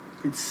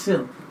It's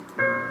simple.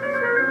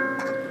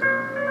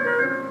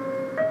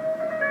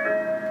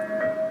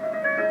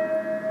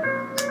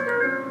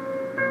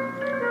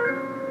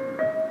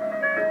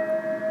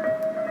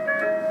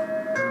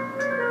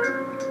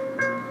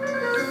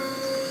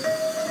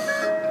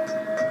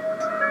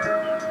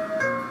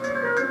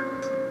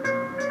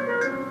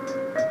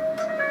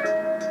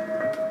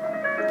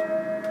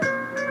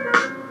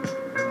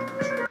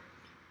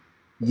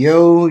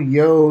 Yo,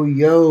 yo,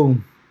 yo.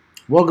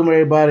 Welcome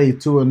everybody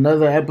to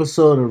another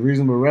episode of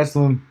Reasonable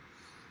Wrestling.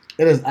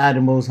 It is I,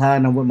 the Most High,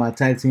 and I'm with my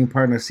tag team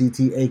partner, CT,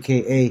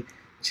 aka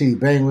Chidi.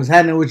 Bang, what's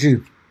happening with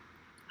you?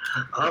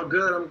 I'm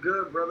good,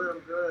 brother. I'm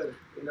good.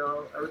 You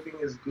know, everything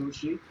is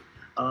Gucci.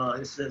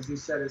 As he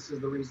said, this is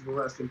the Reasonable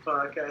Wrestling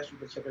Podcast. You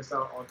can check us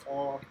out on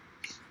all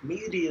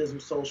medias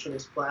and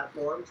socialist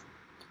platforms.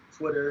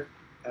 Twitter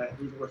at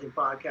Reasonable Wrestling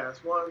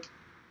Podcast 1,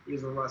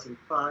 Reasonable Wrestling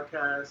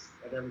Podcast,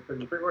 and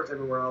pretty much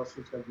everywhere else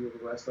it's going to be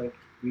with wrestling,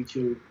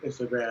 YouTube,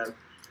 Instagram.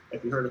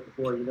 If you heard it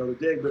before, you know the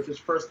dig. But if it's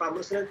your first time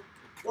listening,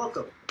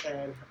 welcome.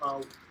 And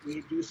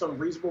we do some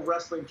reasonable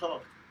wrestling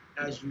talk,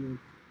 as you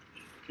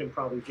can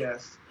probably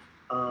guess.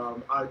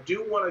 I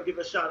do want to give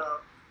a shout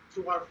out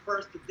to our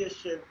first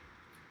edition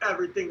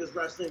Everything is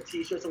Wrestling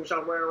t-shirts, which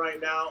I'm wearing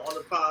right now on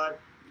the pod.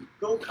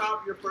 Go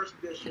cop your first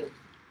edition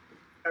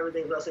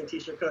Everything is Wrestling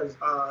t-shirt because you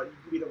can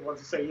be the ones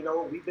to say, you know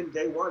what, we've been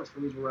day ones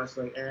for Regional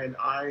Wrestling, and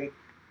I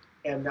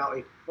am now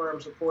a firm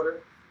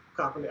supporter.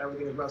 Copping the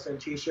Everything is Wrestling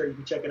t-shirt. You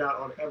can check it out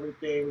on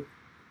everything.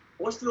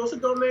 What's the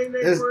domain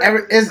name for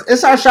it?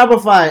 It's our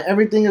Shopify.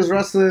 Everything is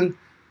wrestling.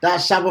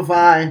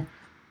 Shopify.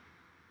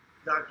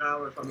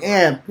 .com or something.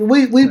 Yeah,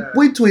 we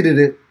tweeted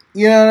it.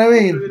 You know what I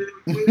mean?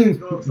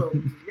 So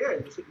yeah,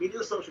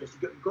 media socials.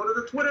 You go to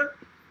the Twitter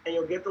and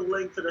you'll get the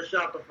link to the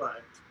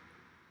Shopify.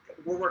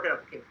 We're working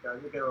out the kinks, guys.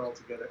 We'll get it all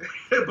together.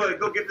 But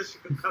go get this.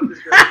 Come this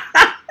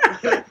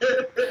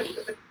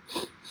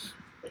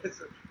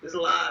it's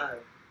live.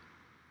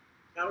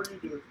 How are you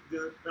doing,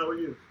 dude? How are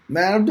you?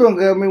 Man, I'm doing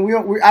good. I mean,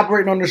 we're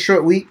operating on the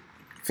short week.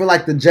 Feel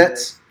like the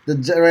Jets. The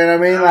Jets, right? I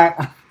mean, like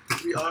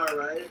we are,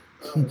 right?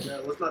 Oh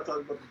man, let's not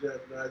talk about the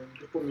Jets, man.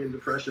 You put me in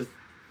depression.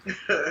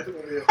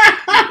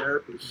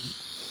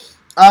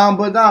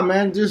 But nah,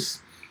 man,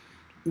 just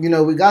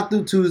we got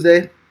through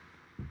Tuesday.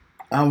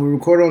 We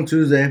recorded on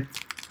Tuesday,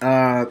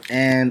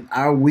 and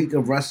our week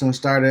of wrestling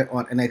started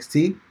on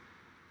NXT.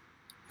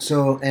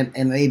 So and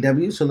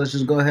AEW. So let's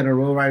just go ahead and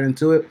roll right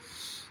into it.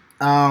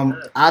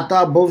 I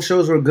thought both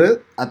shows were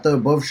good. I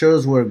thought both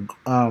shows were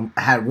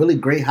had really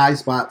great high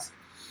spots.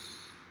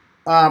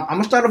 I'm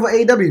gonna start off with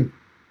AEW.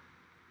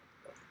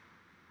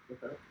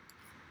 Okay.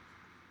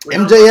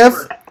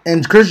 MJF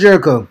and Chris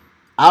Jericho.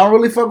 I don't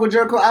really fuck with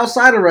Jericho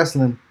outside of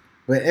wrestling,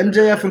 but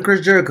MJF and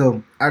Chris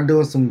Jericho are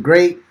doing some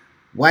great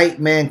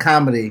white man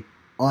comedy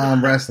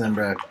on wrestling,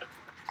 bro.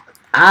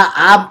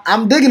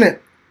 I'm digging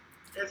it.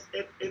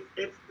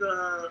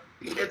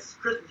 It's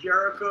Chris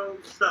Jericho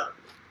stuff.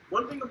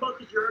 One thing about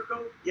Chris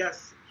Jericho,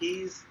 yes,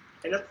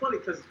 and that's funny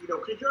because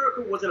Chris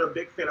Jericho wasn't a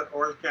big fan of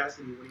Orange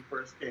Cassidy when he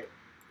first came,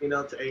 to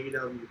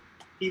AEW.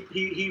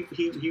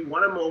 He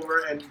won him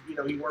over, and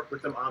he worked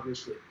with him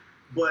obviously.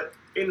 But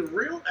in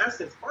real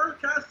essence, Orange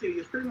Cassidy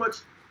is pretty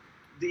much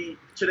the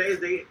today's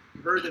day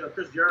version of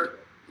Chris Jericho.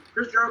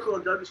 Chris Jericho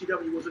in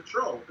WCW was a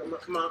troll.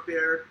 Come out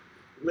there,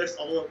 list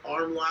all the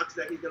arm locks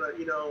that he's gonna,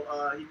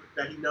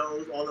 that he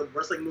knows, all the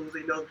wrestling moves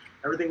he knows.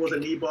 Everything was a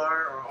knee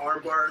bar or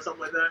arm bar or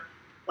something like that.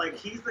 Like,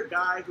 he's the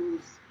guy who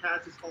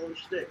has his own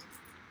shtick.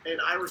 And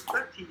I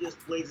respect he just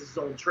blazes his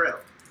own trail,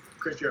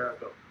 Chris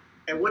Jericho.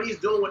 And what he's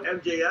doing with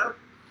MJF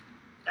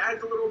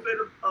adds a little bit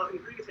of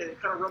ingredients and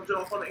it kind of rubs it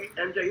off on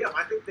MJF.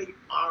 I think they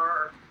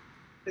are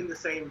in the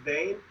same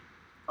vein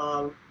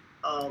of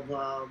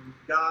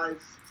guys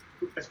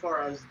as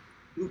far as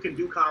who can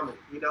do comedy,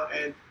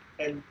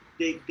 and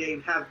they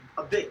have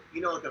a bit,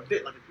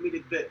 like a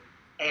comedic bit.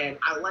 And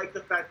I like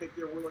the fact that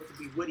they're willing to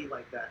be witty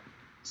like that.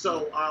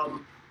 So,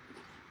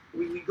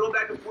 we go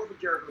back and forth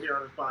with Jericho here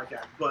on this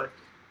podcast, but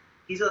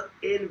he's an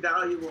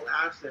invaluable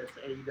asset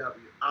to AEW,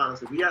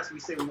 honestly. We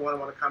say we want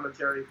him on a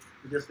commentary,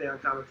 we just stay on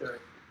commentary.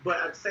 But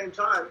at the same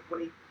time,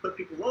 when he put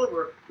people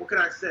over, what can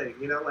I say?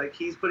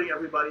 He's putting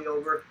everybody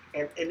over,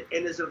 and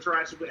in his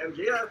interaction with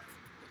MJF,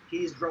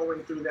 he's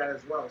growing through that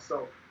as well.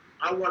 So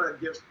I agree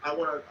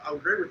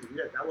with you.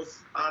 Yeah, that was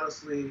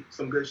honestly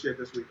some good shit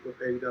this week with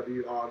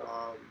AEW on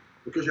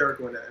because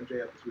Jericho and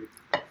MJF this week.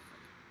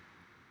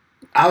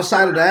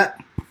 Outside of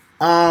that,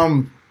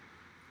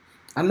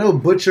 I know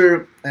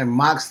Butcher and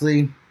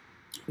Moxley.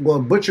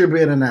 Well, Butcher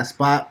being in that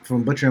spot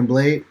from Butcher and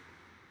Blade.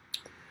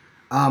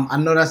 I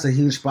know that's a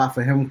huge spot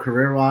for him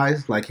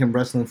career-wise, like him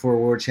wrestling for a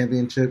world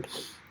championship.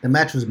 The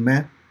match was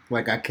meh.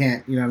 Like, I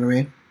can't, you know what I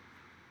mean?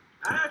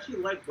 I actually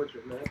like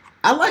Butcher, man.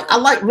 I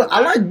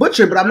like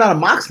Butcher, but I'm not a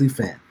Moxley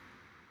fan.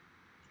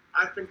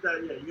 I think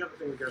that you have a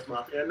thing against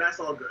Moxley, and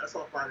that's all good. That's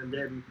all fine and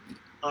dandy.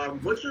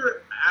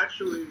 Butcher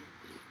actually,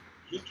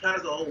 he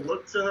has a whole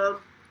look to him.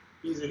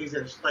 He's a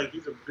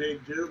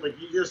big dude. Like,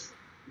 you just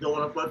don't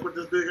want to fuck with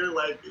this nigga.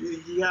 Like,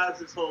 he has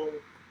his whole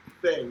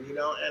thing, and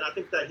I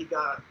think that he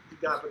got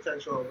got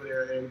potential over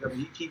there, and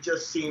he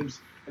just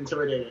seems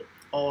intimidating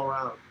all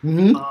around.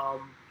 Mm-hmm.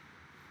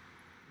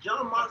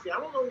 John Moxley, I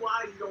don't know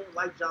why you don't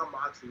like John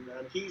Moxley,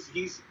 man. He's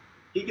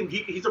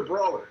a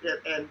brawler,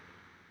 and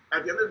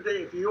at the end of the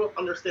day, if you don't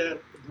understand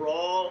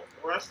brawl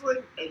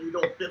wrestling and you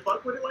don't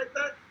fuck with it like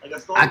that,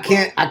 like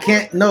I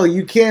can't. No,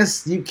 you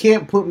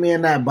can't put me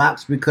in that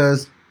box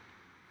because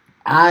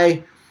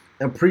I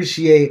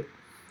appreciate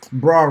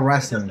brawl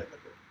wrestling,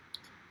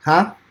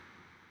 huh?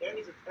 And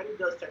he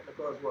does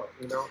technical as well,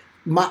 you know.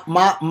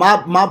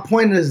 My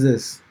point is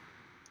this: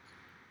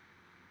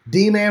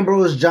 Dean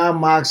Ambrose, John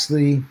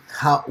Moxley,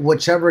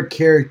 whichever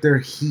character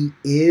he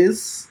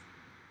is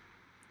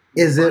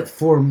it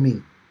for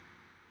me?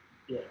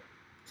 Yeah.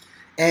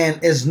 And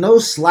it's no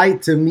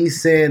slight to me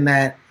saying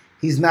that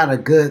he's not a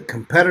good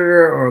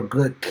competitor or a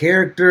good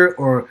character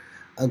or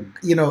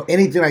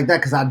anything like that,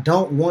 because I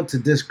don't want to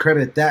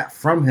discredit that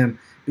from him,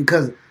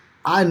 because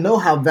I know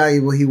how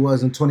valuable he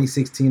was in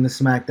 2016 to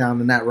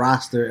SmackDown and that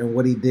roster and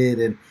what he did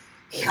and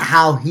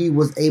how he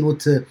was able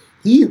to.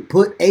 He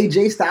put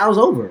AJ Styles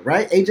over,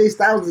 right? AJ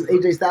Styles is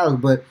AJ Styles,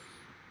 but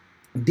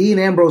Dean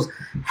Ambrose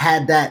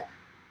had that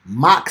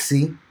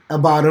moxie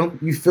about him,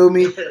 you feel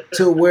me,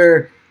 to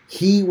where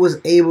he was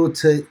able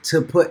to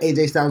put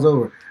AJ Styles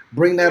over.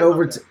 Bring that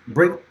over to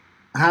bring,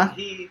 huh?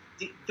 Think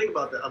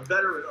about that. A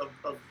veteran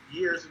of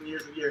years and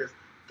years and years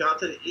got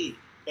to the E,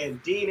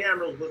 and Dean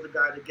Ambrose was the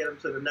guy to get him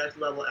to the next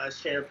level as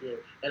champion,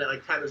 and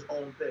like had his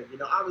own thing. You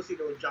know, obviously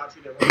there was John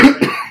Cena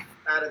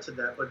added to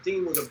that, but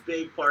Dean was a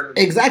big part of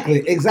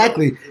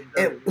exactly.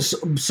 And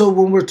so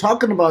when we're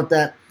talking about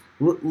that,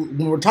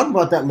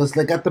 let's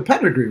look at the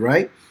pedigree,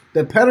 right?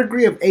 The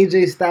pedigree of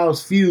AJ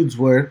Styles feuds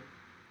were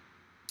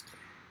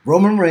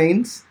Roman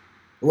Reigns,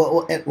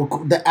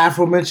 the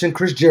aforementioned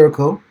Chris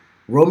Jericho,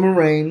 Roman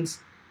Reigns,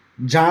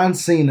 John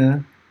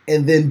Cena,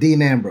 and then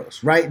Dean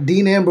Ambrose, right?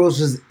 Dean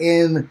Ambrose was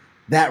in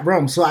that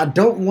realm. So I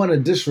don't want to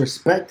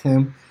disrespect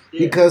him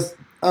because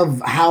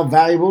of how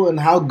valuable and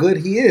how good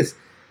he is.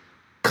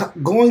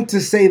 Going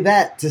to say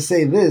that, to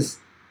say this,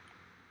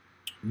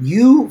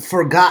 you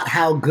forgot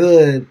how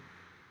good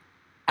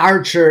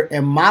Archer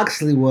and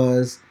Moxley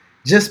was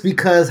just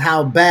because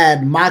how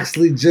bad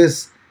Moxley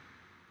just...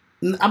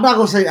 I'm not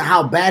going to say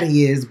how bad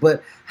he is,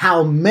 but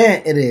how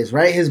meh it is,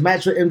 right? His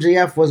match with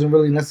MJF wasn't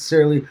really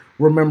necessarily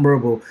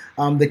rememberable.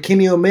 The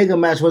Kenny Omega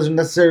match wasn't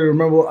necessarily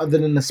memorable other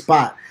than the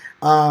spot.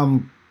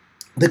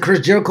 The Chris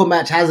Jericho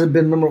match hasn't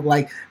been memorable.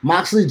 Like,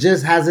 Moxley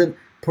just hasn't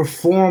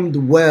performed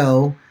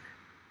well,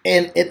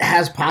 and it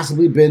has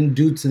possibly been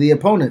due to the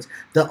opponents.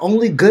 The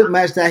only good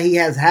match that he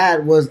has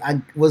had was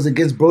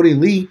against Brody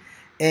Lee.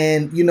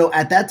 And,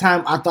 at that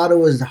time, I thought it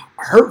was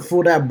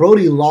hurtful that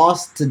Brody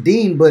lost to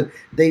Dean, but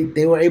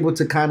they were able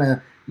to kind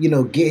of,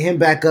 get him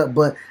back up.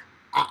 But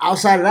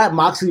outside of that,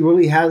 Moxley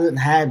really hasn't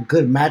had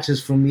good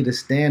matches for me to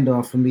stand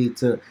on, for me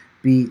to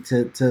be,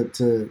 to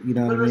you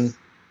know what I mean?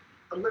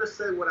 I'm going to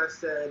say what I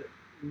said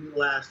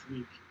last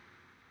week.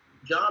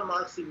 John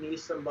Moxley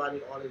needs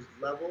somebody on his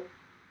level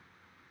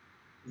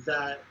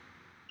that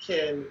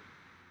can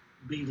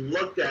be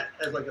looked at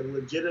as like a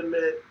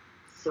legitimate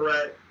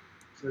threat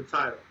to the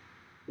title.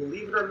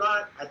 Believe it or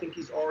not, I think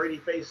he's already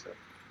faced him.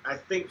 I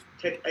think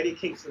Eddie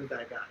Kingston's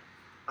that guy.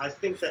 I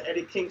think that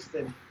Eddie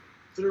Kingston,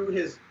 through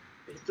his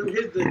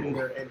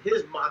demeanor and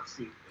his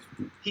moxie,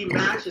 he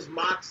matches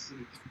Moxie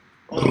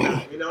on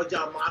that.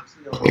 John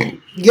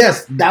Moxley.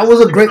 Yes, that was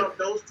a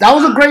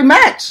great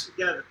match.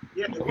 Together.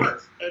 Yeah, it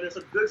was, and it's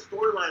a good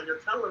storyline they're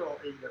telling on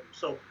AEW.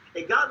 So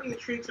it got me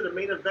intrigued to the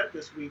main event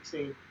this week,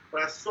 scene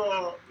when I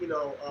saw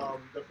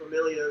the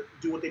Familia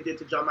do what they did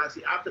to John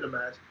Moxley after the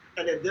match.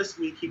 And then this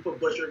week, he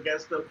put Butcher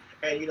against them.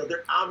 And,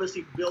 they're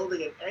obviously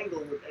building an angle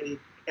with Eddie.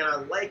 And I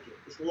like it.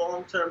 It's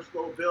long-term,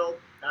 slow build.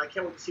 And I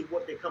can't wait to see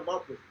what they come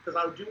up with. Because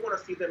I do want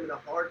to see them in a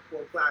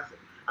hardcore classic.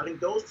 I think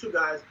those two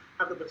guys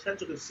have the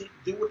potential to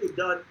do what they've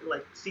done in,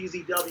 like,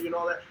 CZW and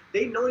all that.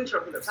 They know each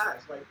other from the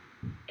past.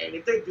 And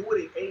if they do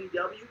it in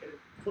AEW and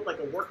put, like,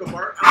 a work of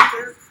art out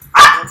there,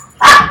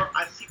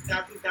 I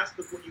think that's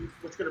what's going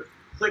to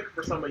click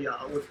for some of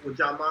y'all with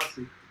John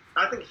Moxley.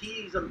 I think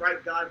he's the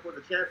right guy for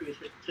the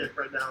championship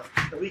right now.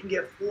 And we can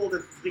get fooled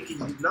into thinking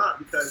he's not,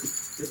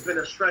 because there's been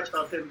a stretch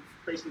of him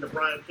facing the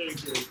Brian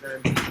Cages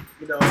and,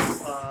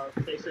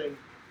 facing,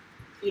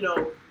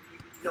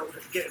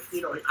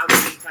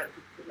 obviously he's had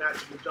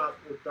matches with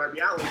Darby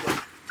Allin,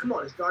 but come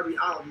on, it's Darby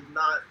Allin. He's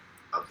not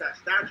up that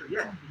stature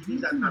yet. He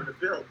needs that time to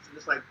build. So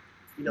just like,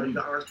 you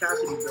got Orange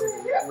Cassidy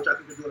building, which I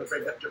think they're doing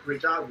a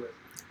great job with.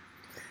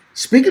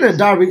 Speaking of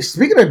Darby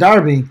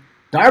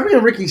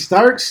and Ricky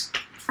Starks,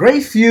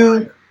 great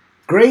feud,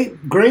 great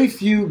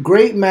feud,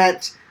 great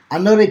match. I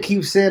know they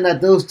keep saying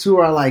that those two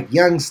are like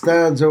young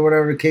studs or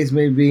whatever the case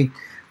may be,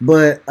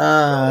 but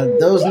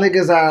those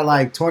niggas are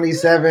like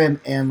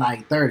 27 and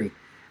like 30.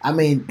 I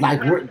mean,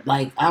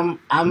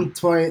 I'm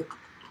 20,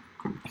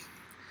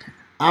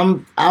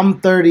 I'm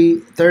 30,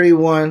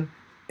 31,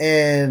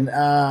 and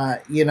I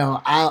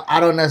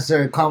don't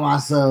necessarily call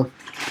myself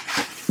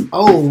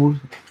old,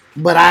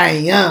 but I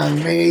ain't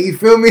young, man. You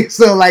feel me?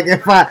 So like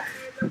if I...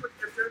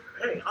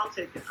 Hey, I'll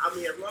take it. I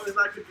mean, as long as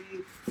I could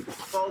be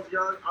called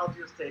young, I'll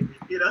just take it.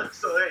 You know.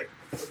 So hey,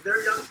 if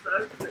they're young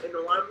studs in the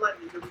limelight,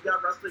 we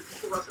got wrestling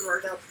people wrestling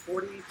right now,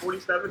 40,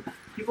 47.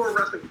 People are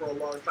wrestling for a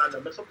long time now,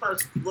 but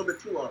sometimes a little bit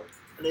too long,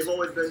 and they've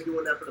always been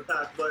doing that for the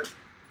past. But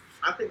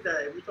I think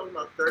that if you're talking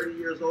about 30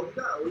 years old,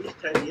 you got at least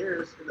 10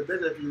 years in the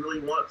business if you really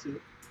want to.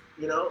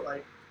 You know,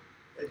 like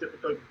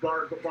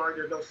barring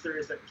there's no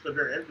serious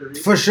severe injury.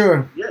 For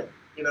sure. Yeah,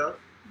 you know.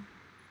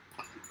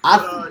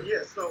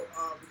 Yeah, so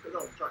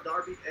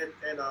Darby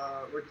and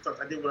Ricky Starks,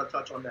 I did want to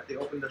touch on that. They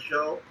opened the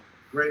show,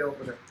 great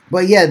opener.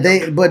 But yeah,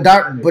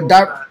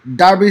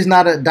 Darby's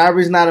not a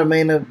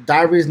main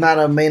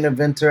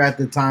eventer at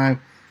the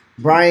time.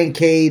 Brian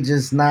Cage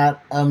is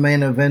not a main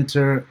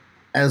eventer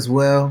as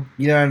well.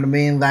 You know what I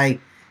mean? Like,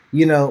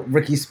 you know,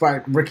 Ricky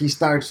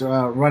Starks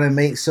running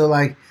mate. So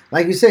like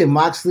you say,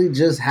 Moxley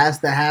just has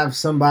to have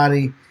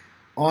somebody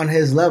on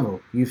his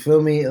level. You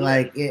feel me? Yeah.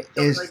 Like it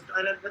is. Like,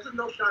 there's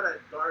no shot at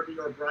Darby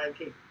or Brian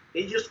Cage.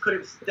 They just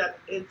couldn't step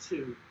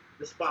into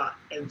the spot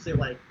and say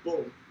like,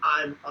 boom,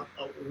 I'm a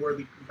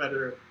worthy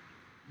competitor.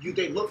 We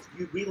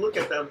look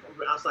at them from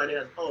the outside in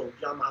as, oh,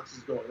 John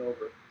Moxley's going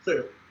over,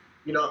 clearly,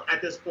 you know,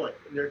 at this point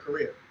in their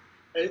career.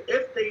 And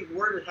if they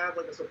were to have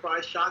like a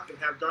surprise shock and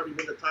have Darby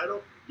win the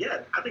title,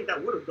 yeah, I think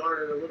that would have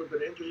garnered a little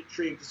bit of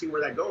intrigue to see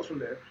where that goes from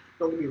there.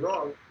 Don't get me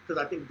wrong,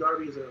 because I think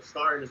Darby is a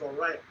star in his own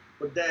right.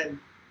 But then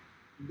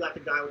you got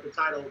the guy with the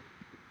title.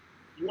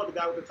 You want the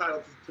guy with the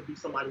title to be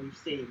somebody we've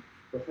seen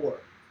before.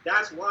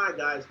 That's why,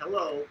 guys,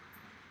 you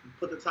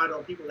put the title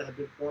on people that have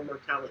been former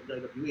talent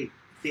in WWE.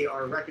 They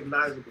are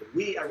recognizable.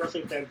 We, as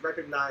wrestling fans,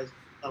 recognize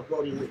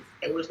Brody Lee.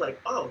 And we're just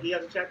like, oh, he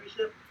has a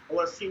championship? I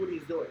want to see what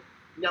he's doing.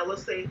 Now,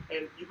 let's say,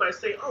 and you might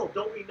say, oh,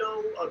 don't we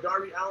know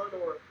Darby Allin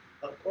or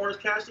Orange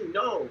Cassidy?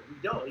 No, we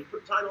don't. You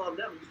put the title on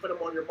them. You put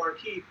them on your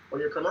marquee or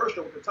your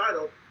commercial with the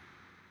title.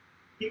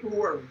 People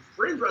who are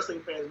fringe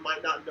wrestling fans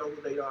might not know who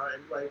they are.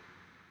 And like,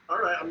 all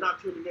right, I'm not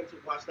tuning in to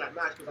watch that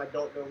match because I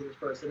don't know who this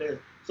person is.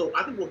 So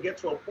I think we'll get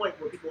to a point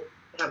where people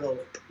have a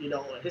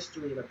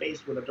history and a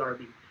base with a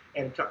Darby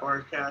and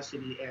Orange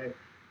Cassidy and,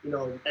 you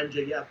know,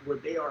 MJF, where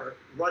they are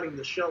running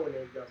the show in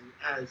AEW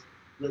as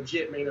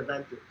legit main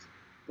eventers.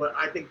 But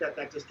I think that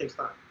just takes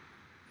time.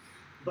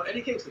 But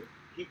Eddie Kingston,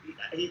 he's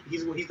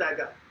that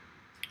guy.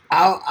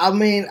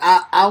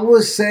 I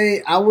would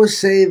say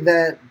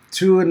that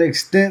to an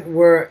extent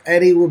where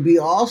Eddie would be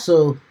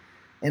also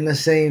in the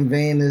same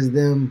vein as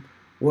them.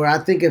 Where I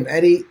think if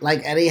Eddie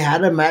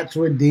had a match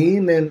with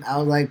Dean, and I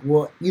was like,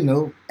 well, you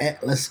know,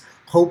 let's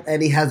hope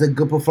Eddie has a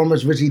good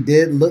performance, which he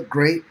did, look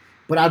great.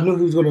 But I knew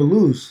he was going to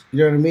lose.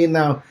 You know what I mean?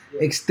 Now,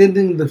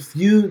 extending the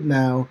feud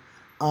now,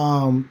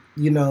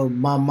 you know,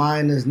 my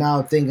mind is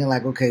now thinking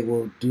like, okay,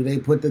 well, do they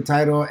put the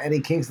title on Eddie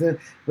Kingston?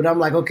 But I'm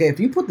like, okay, if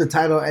you put the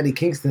title on Eddie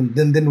Kingston,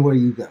 then where do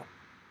you go?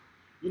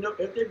 You know,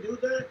 if they do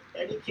that,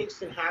 Eddie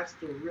Kingston has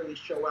to really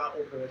show out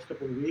over the next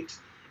couple of weeks.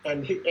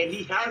 And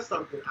he has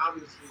something,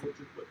 obviously,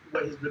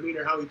 with his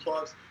demeanor, how he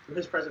talks, with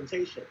his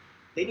presentation.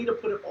 They need to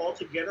put it all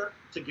together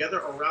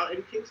around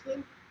Eddie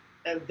Kingston,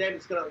 and then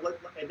it's gonna look.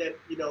 And then,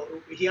 you know,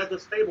 he has a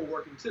stable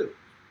working too,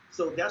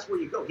 so that's where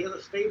you go. He has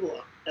a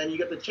stable, and you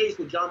get the chase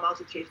with John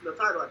Moxley chasing the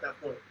title at that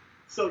point.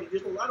 So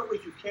there's a lot of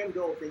ways you can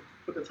go if they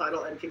put the title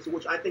on Eddie Kingston,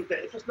 which I think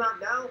that if it's not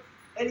now,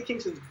 Eddie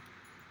Kingston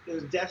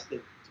is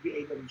destined to be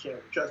AEW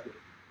champion. Trust me,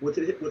 with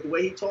the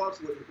way he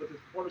talks, with his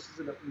performances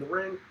in the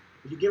ring.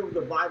 If you give him the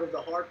vibe of the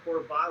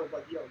hardcore vibe of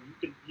like, you know,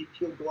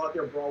 he'll go out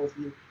there and brawl with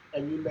you,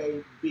 and you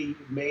may be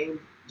maimed.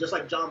 Just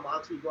like John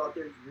Moxley, you go out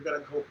there, you're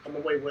going to come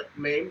away with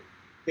maimed.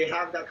 They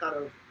have that kind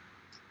of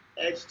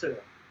edge to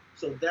them.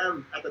 So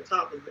them at the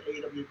top of the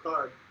AEW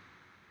card,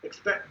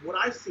 expect what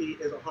I see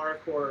is a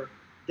hardcore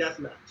death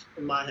match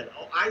in my head.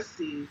 All I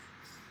see,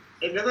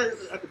 and it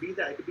doesn't have to be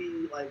that. It could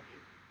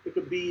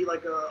be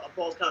like a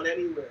falls count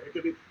anywhere. It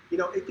could be, you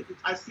know,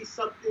 I see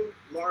something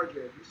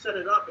larger. If you set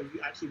it up and you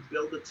actually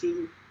build the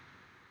two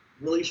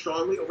really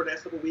strongly over the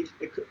next couple of weeks,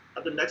 it could,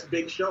 at the next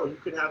big show, you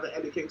could have the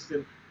Eddie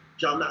Kingston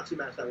John Moxley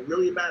match that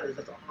really matters.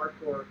 That's a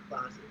hardcore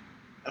classic.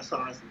 That's how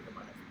I see it in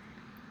my head.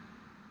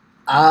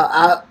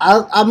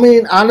 I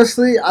mean,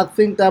 honestly, I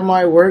think that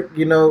might work.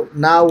 You know,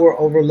 now we're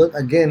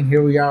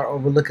here we are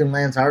overlooking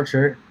Lance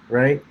Archer,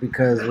 right?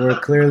 Because we're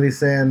clearly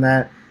saying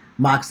that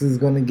Moxley's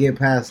going to get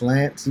past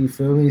Lance. You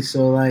feel me?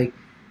 So, like,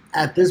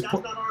 at this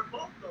point, that's not our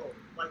fault, though.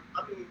 Like,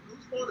 I mean,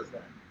 whose fault is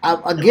that?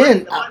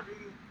 Again, it's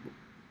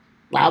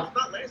not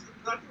Lance.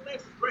 I think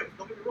Lance is great.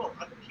 Don't get me wrong.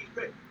 I think he's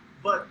great,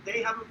 but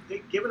they've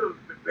given him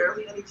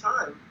barely any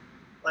time,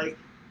 like,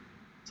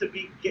 to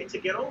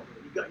get over.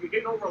 You're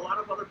getting over a lot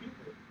of other people.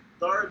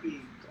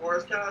 Darby,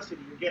 Orange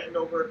Cassidy. You're getting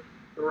over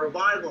the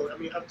Revival. I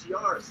mean,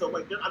 FTR. So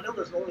like, I know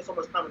there's only so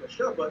much time in the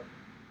show, but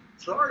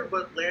sorry,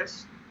 but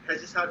Lance has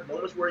just had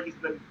moments where he's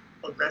been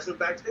aggressive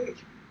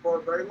backstage for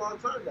a very long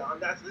time now,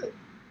 and that's it.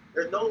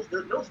 There's no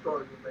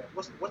story with Lance.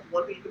 What's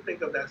one thing you can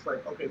think of that's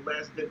like, okay,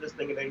 Lance did this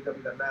thing in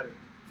AEW that mattered.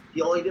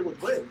 He only did was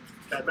win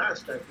that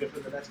match that gives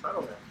him the next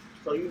title match.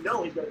 So you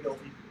know he's gonna go.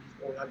 He's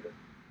going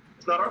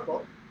It's not our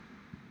fault.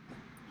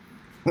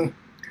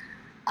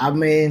 I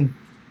mean,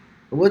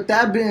 With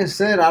that being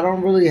said, I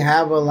don't really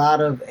have a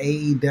lot of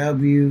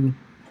AEW.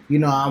 You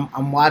know,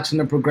 I'm watching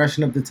the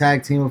progression of the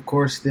tag team, of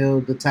course, still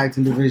the tag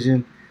team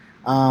division.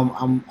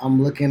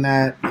 I'm looking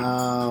at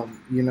I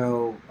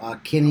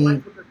Kenny.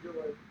 like what they're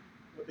doing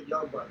with the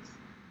Young Bucks.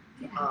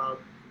 Um,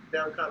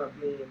 them kind of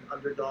being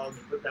underdogs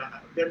with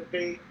that. Then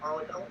they are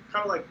like kind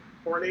of like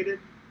coronated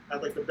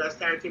as like the best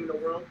tag team in the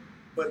world,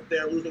 but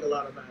they're losing a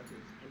lot of matches,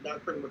 and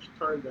that pretty much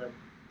turned them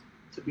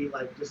to be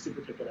like just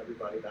super kicking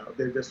everybody now.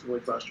 They're just really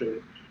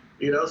frustrated,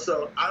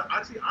 So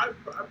I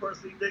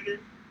personally dig it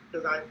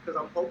because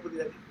I'm hoping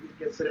that we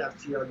get to that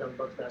Young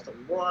Bucks match that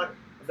we want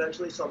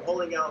eventually. So I'm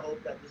holding out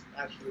hope that this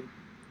actually.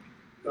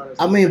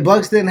 I mean,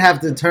 Bucks didn't have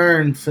to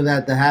turn for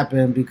that to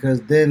happen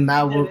because then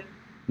now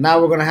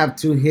we're gonna have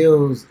two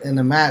heels in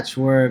a match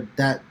where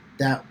that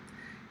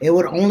it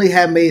would only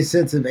have made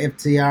sense if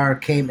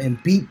FTR came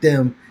and beat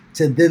them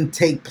to then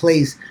take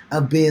place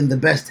of being the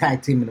best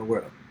tag team in the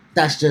world.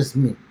 That's just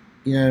me.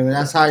 You know what I mean?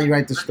 That's how you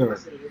write the story.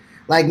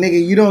 Like,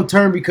 nigga, you don't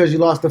turn because you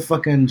lost the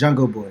fucking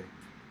Jungle Boy.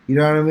 You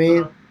know what I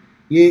mean?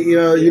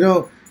 You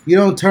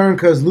don't turn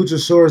because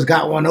Luchasaurus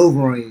got one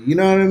over on you. You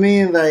know what I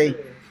mean? Like,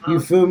 you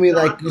feel me?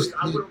 Like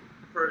I would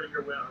prefer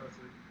your way,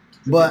 honestly.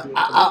 But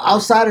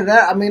outside of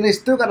that, I mean, they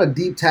still got a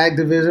deep tag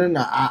division.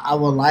 I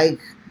would like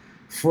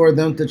for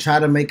them to try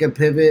to make a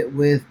pivot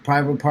with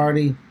Private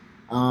Party.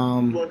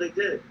 Well, they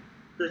did.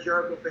 Chris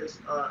Jericho faced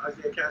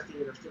Isaiah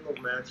Cassidy in a singles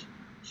match.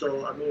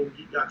 So, I mean,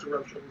 he got to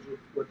rub shoulders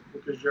with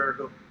Chris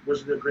Jericho.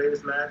 Was it the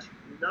greatest match?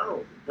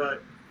 No.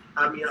 But,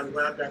 I mean, I'm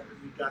glad that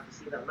we got to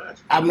see that match.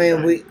 I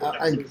mean,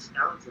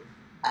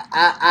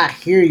 I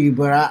hear you,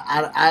 but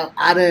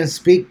I didn't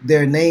speak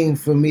their name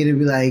for me to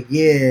be like,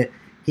 yeah,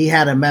 he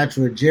had a match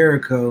with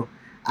Jericho.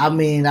 I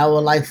mean, I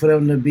would like for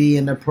them to be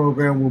in the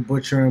program with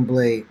Butcher and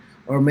Blade,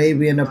 or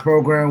maybe in the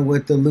program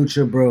with the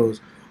Lucha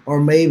Bros, or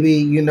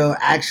maybe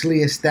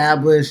actually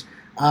establish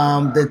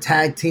the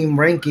tag team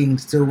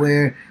rankings to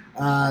where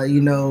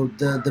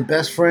the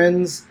best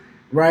friends,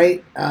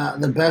 right?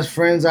 The best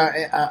friends are.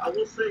 I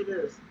will say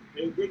this: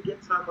 they did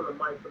get time on the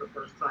mic for the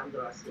first time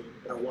that I've seen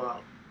in a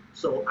while.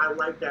 So I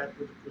like that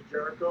with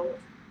Jericho.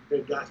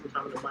 They got some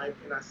time on the mic,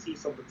 and I see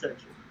some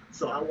potential.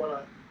 So I want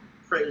to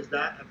praise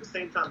that. At the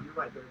same time, you're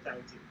right, they're a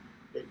tag team.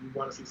 That you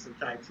want to see some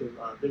tag team.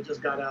 They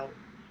just got out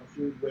a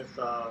feud with,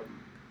 I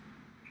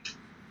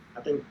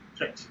think,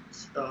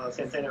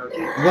 Santana.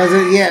 Was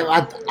it?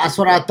 Yeah, that's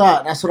what I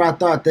thought. That's what I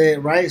thought.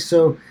 That right.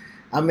 So,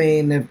 I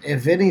mean,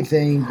 if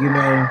anything,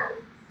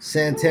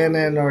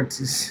 Santana and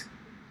Ortiz.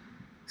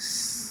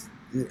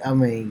 I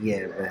mean,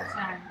 yeah,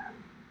 man.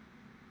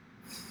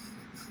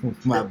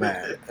 My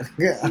bad.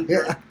 Yeah, I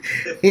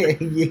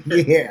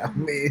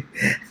mean,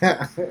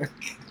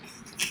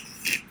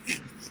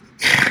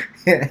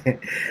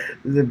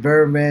 the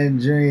Birdman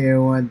Jr.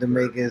 wanted to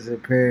make his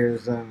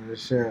appearance on the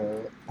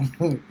show.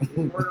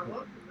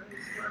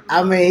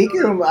 I mean, he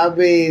can. I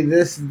mean,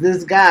 this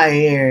guy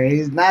here,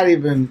 he's not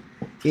even.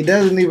 He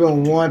doesn't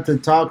even want to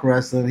talk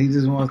wrestling. He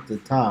just wants to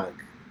talk.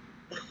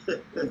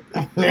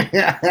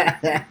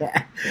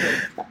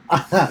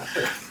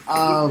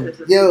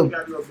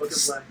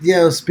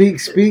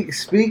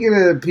 Speaking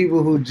of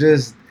people who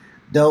just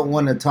don't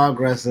want to talk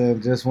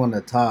wrestling, just want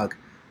to talk.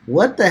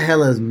 What the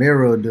hell is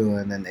Miro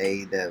doing in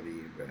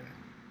AEW, bro?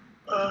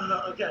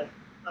 Okay,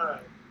 all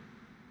right.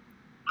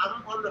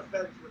 I'm on the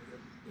fence with this.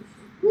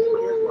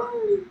 Here's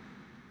why.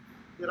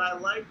 Did I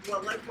like? Do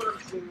I like what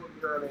I'm seeing with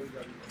Miro in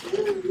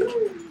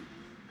AEW?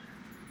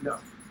 No.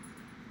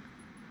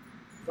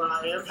 But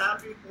I am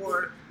happy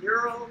for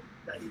Miro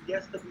that he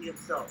gets to be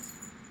himself.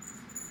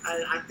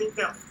 And I think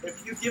that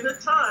if you give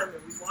it time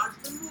and we watch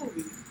the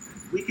movie,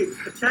 we could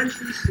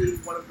potentially see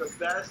one of the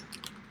best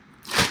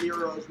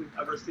Miros we've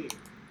ever seen.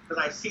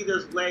 Because I see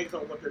there's legs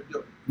on what they're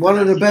doing. One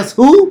of the best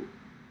who?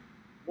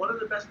 One of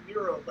the best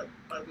Miros. Like,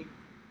 I mean,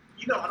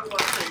 I don't want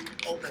to say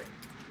old man.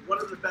 One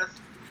of the best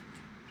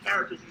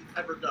characters he's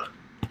ever done.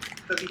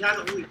 Because he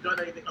hasn't really done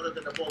anything other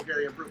than the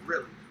Bulgarian Brute,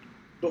 really.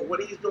 But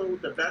what he's doing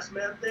with the best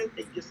man thing,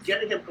 it's just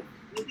getting him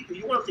completely.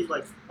 You want to see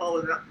like,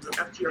 oh, the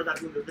FTR not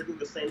doing they're doing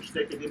the same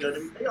shtick and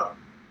they are.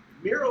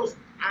 Miro's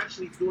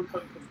actually doing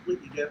something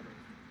completely different.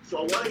 So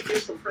I want to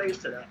give some praise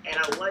to that, and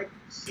I like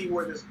to see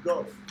where this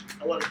goes.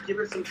 I want to give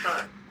it some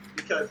time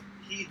because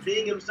he's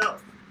being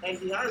himself, and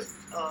he has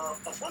a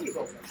funny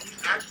bone.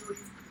 He's actually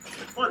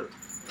funny.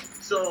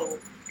 So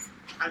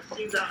I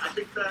see that. I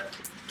think that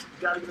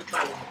you got to give it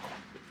time.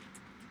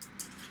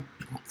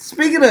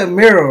 Speaking of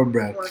Miro,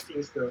 bro,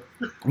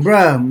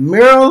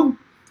 Miro,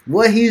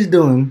 what he's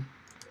doing,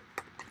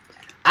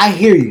 I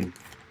hear you.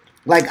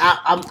 Like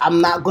I'm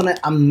not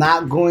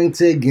going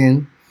to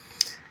again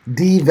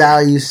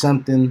devalue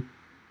something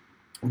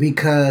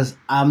because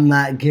I'm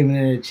not giving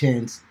it a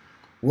chance.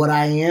 What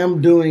I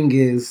am doing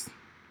is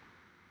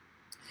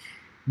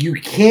you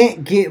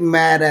can't get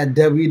mad at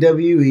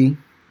WWE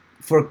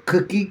for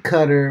cookie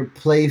cutter,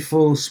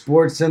 playful,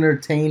 sports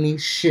entertaining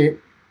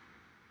shit.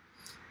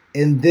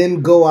 And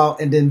then go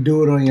out and then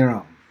do it on your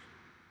own.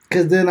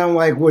 Because then I'm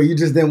like, well, you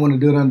just didn't want to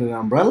do it under the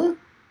umbrella?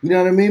 You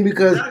know what I mean?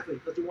 Because exactly,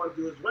 because you want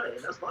to do it his way,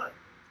 and that's fine.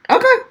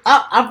 Okay.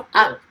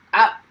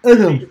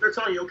 If they're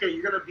telling you, okay,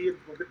 you're gonna be a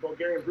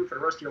Bulgarian brute for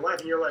the rest of your life,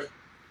 and you're like,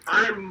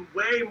 I'm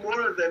way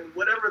more than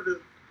whatever the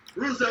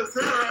Rusev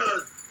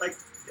says. Like,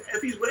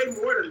 if he's way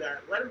more than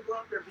that, let him go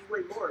out there and be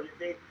way more.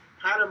 They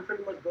had him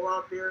pretty much go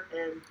out there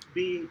and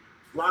be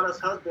Lana's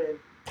husband,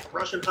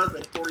 Russian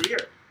husband, for a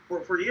year,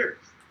 for years.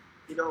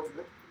 You know,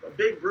 a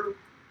big brute.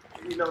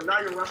 You know,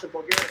 now you're Russian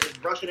Bulgarian,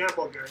 Russian and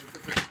Bulgarian.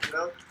 You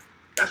know,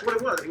 that's what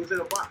it was. He was in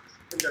a box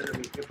in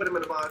WWE. They put him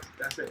in a box.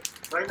 That's it.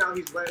 Right now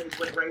he's letting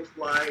reins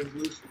fly. He's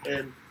loose,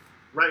 and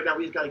right now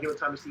we just got to give it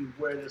time to see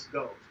where this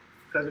goes.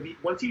 Because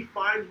once he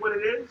finds what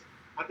it is,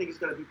 I think it's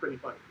going to be pretty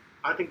funny.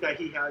 I think that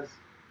he has,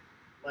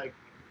 like,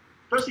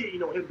 especially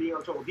him being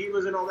on Total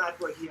Divas and all that. I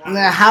feel like he has.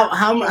 Now,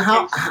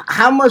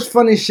 how much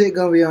funny shit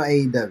gonna be on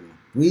AEW?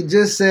 We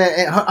just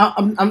said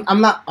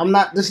I'm not.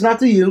 This is not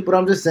to you, but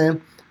I'm just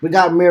saying we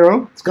got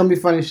Miro. It's gonna be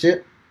funny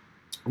shit.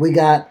 We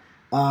got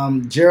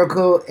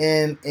Jericho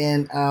and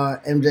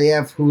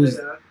MJF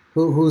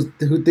who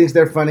thinks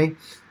they're funny.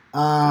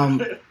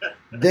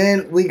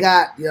 Then we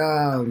got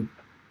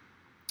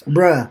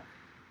bruh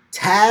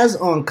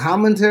Taz on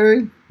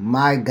commentary.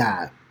 My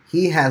God,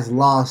 he has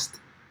lost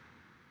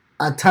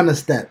a ton of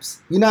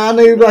steps. You know, I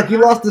know you're like, you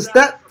lost a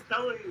step? I'm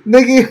telling you.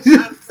 Nigga.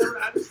 I've never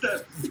had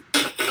steps.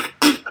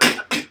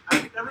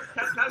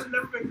 That's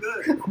never been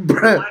good.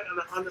 Bruh.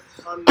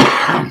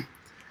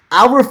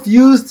 I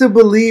refuse to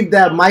believe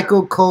that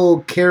Michael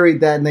Cole carried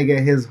that nigga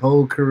his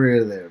whole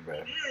career there,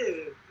 bro. He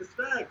did. It's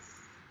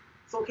facts.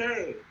 It's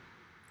okay.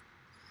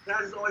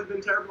 Taz has always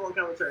been terrible on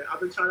commentary. I've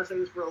been trying to say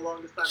this for the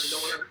longest time, and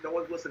no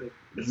one's listening.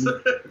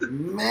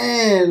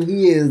 Man,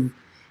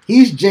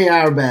 he's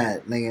JR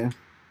bad, nigga.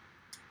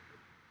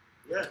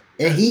 Yeah.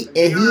 And he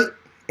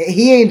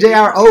ain't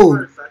JR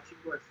old.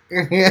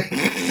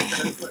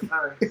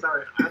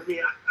 Sorry. I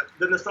mean,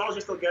 the nostalgia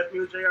still gets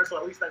me with JR, so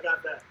at least I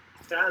got that.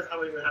 Taz, I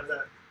don't even have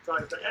that.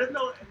 Sorry. And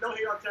no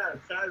hate on Taz.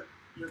 Taz,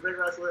 you're a great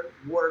wrestler.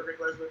 You were a great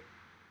wrestler.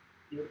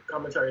 Your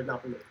commentary is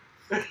not for me.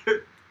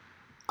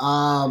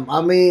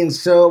 I mean,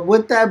 so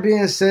with that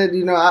being said,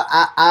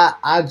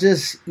 I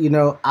just,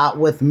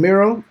 with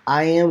Miro,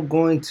 I am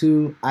going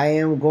to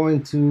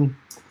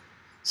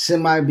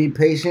semi be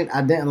patient.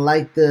 I didn't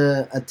like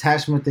the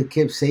attachment to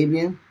Kip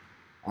Sabian.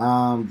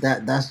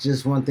 That's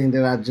just one thing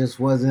that I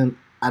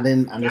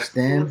didn't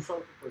understand. That's doing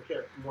something for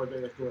Kip more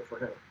than it's doing for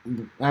him.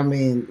 I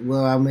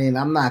mean,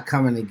 I'm not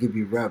coming to give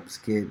you rubs,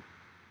 kid.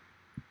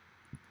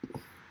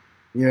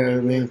 You know what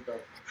I mean?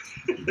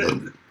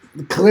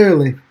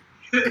 Clearly.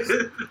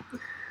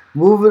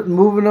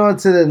 Moving on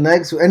to the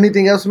next.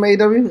 Anything else from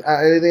AEW?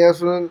 Anything else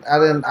from? I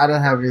didn't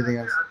have anything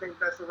else. I think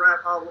that's a wrap.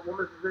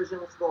 Women's division,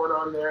 what's going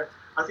on there?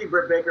 I see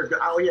Britt Baker's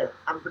going. Oh yeah,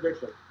 I have a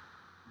prediction.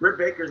 Britt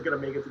Baker's gonna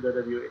make it to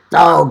WWE.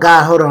 Oh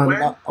God, hold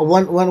on.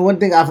 One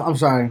thing. I'm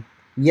sorry.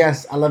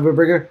 Yes, I love Britt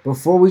Baker.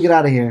 Before we get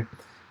out of here,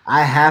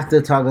 I have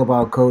to talk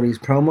about Cody's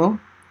promo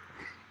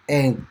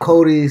and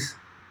Cody's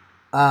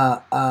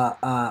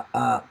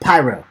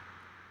pyro.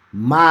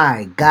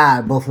 My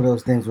God, both of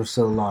those things were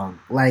so long.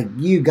 Like,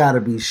 you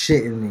gotta be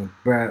shitting me,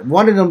 bro.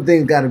 One of them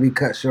things gotta be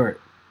cut short.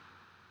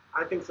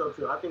 I think so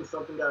too. I think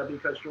something gotta be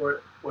cut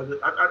short.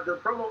 The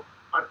promo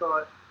I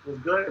thought was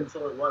good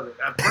until it wasn't.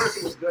 At first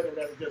it was good, and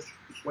then it just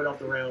went off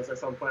the rails. At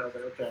some point I was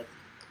like, okay.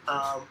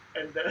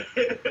 And then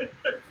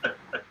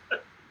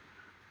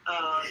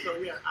so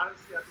yeah,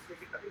 honestly, I think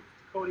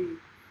Cody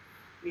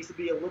needs to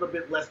be a little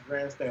bit less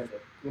grandstanding.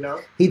 You know,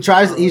 he's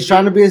trying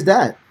to be his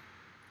dad.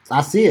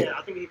 I see it. Yeah,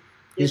 I think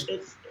it's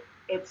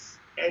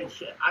and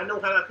I know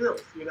how that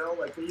feels. You know,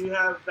 like when you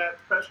have that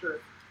pressure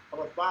of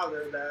a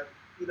father that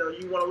you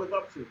want to live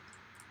up to.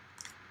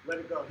 Let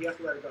it go. He has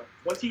to let it go.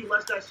 Once he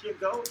lets that shit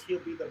go, he'll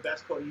be the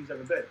best Cody he's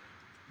ever been.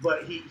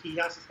 But he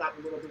has to stop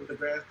a little bit with the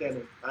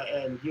grandstanding,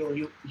 and he'll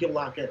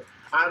lock in.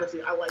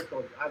 Honestly, I like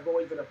Cody. I've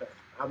always been a fan.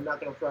 I'm not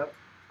gonna front.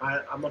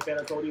 I'm a fan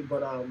of Cody,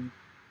 but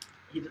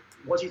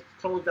once he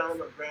tones down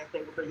the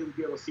grandstanding, he'll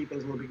be able to see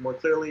things a little bit more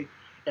clearly.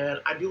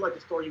 And I do like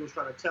the story he was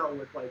trying to tell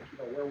with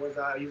where was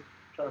I? He's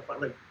trying to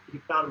find he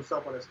found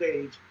himself on a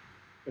stage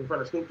in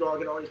front of Snoop Dogg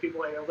and all these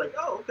people, and I was like,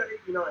 oh okay,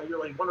 and you're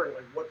like wondering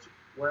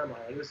where am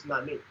I? Like, this is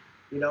not me.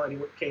 And he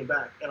came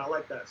back, and I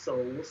like that. So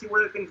we'll see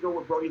where things go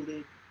with Brody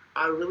Lee.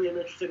 I really am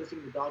interested in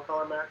seeing the dog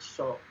collar match,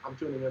 so I'm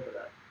tuning in for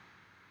that.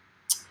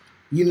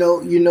 You know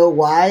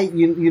why?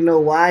 You know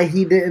why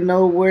he didn't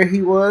know where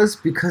he was?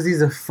 Because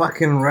he's a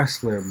fucking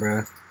wrestler,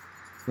 bro.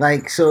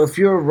 Like, so if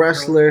you're a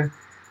wrestler,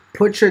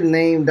 put your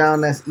name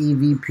down as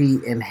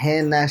EVP and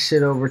hand that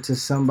shit over to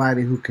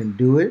somebody who can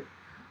do it.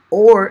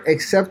 Or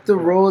accept the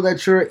role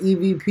that you're an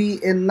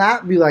EVP and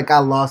not be like, I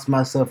lost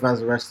myself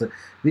as a wrestler.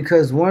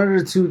 Because one of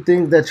the two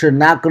things that you're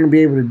not going to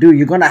be able to do,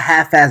 you're going to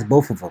half-ass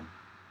both of them.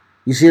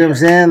 You see what I'm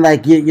saying?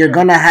 Like, you're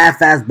going to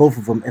half-ass both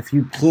of them if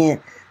you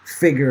can't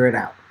figure it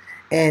out.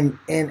 And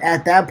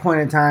at that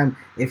point in time,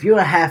 if you're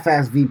a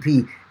half-ass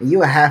VP and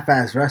you're a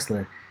half-ass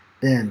wrestler,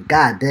 then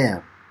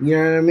goddamn. You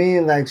know what I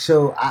mean? Like,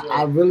 so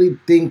I really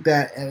think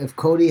that if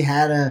Cody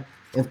had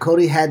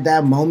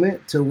that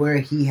moment to where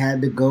he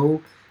had to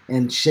go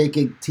and shake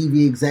a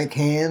TV exec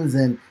hands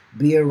and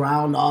be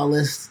around all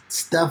this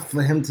stuff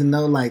for him to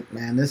know, like,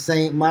 man, this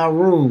ain't my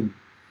room,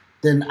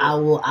 then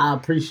I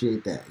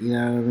appreciate that. You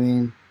know what I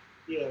mean?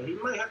 Yeah, he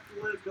might have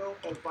to let it go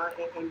and find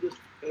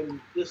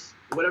and just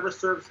whatever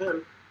serves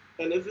him.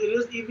 And if it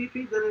is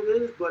EVP, then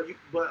it is. But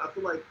I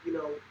feel like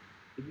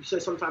if you say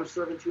sometimes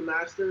serving two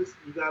masters,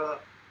 you gotta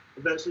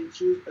eventually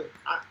choose.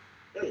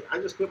 I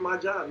just quit my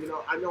job.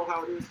 I know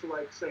how it is to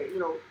like say,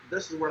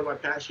 this is where my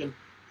passion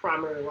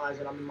primarily lies,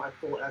 and I'm in my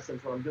full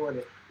essence when I'm doing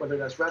it. Whether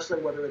that's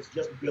wrestling, whether it's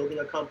just building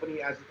a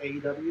company as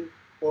AEW,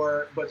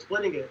 but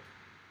splitting it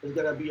is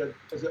gonna be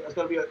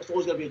it's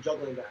always gonna be a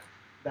juggling act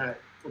that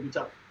will be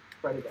tough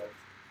for anybody.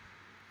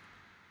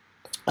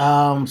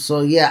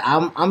 So yeah,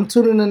 I'm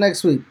tuning in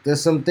next week.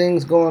 There's some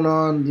things going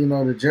on.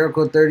 The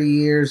Jericho 30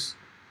 years.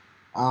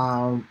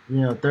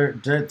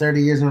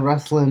 30 years in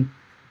wrestling.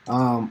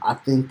 I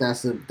think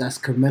that's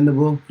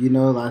commendable.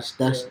 That's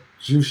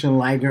Jushin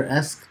Liger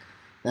esque.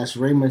 That's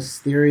Rey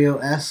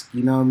Mysterio esque.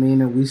 You know what I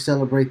mean? And we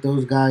celebrate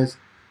those guys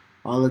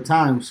all the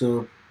time.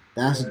 So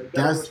that's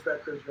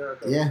respect Chris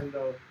Jericho. Yeah. Even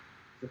though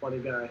he's a funny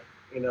guy,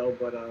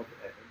 but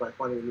by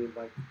funny I mean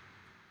like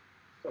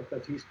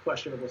sometimes he's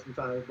questionable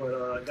sometimes.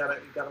 But gotta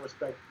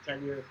respect the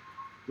tenure,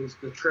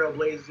 the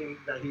trailblazing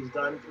that he's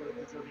done through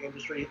the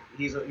industry.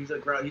 He's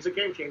a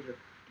game changer,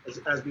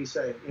 as we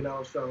say.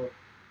 So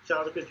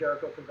shout out to Chris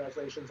Jericho.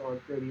 Congratulations on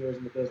 30 years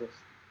in the business.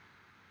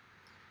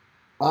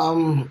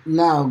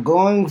 Now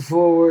going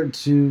forward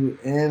to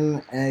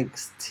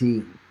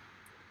NXT,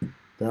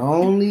 the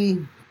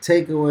only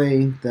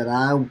takeaway that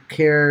I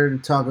care to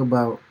talk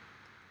about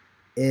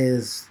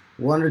is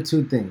one or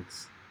two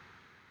things: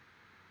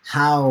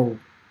 how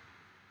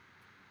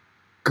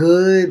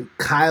good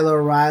Kyle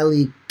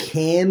O'Reilly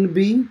can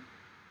be,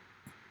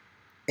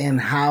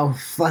 and how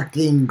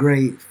fucking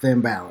great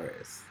Finn Balor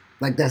is.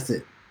 Like, that's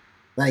it.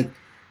 Like,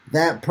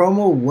 that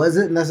promo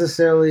wasn't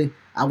necessarily,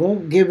 I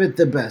won't give it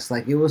the best.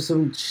 Like, it was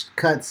some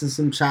cuts and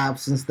some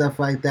chops and stuff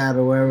like that,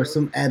 or whatever,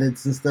 some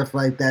edits and stuff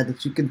like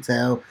that you can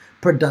tell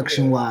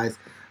production-wise.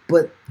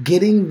 But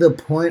getting the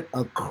point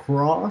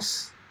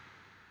across,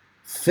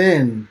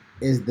 Finn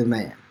is the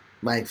man.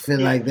 Like,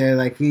 Finn, like, they're,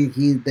 like,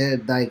 they're,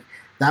 like,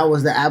 that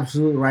was the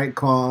absolute right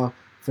call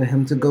for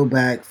him to go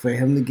back, for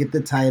him to get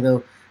the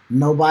title.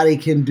 Nobody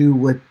can do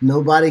what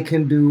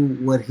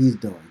he's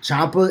doing.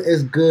 Ciampa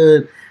is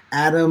good.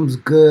 Adam's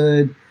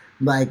good.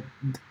 Like,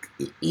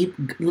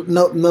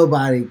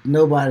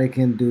 nobody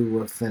can do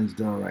what Finn's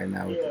doing right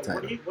now with the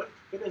title. What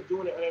Finn is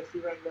doing at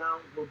NXT right now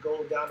will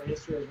go down in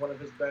history as one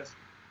of his best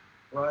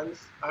runs.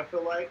 I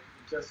feel like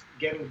just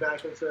getting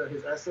back into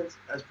his essence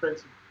as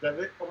Prince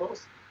Devitt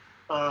almost.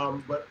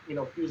 But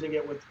fusing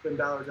it with Finn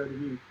Balor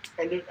WWE,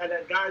 and then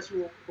guys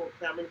who are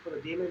clamoring for the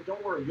Demon,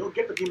 don't worry, you'll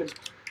get the Demon,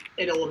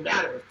 and it will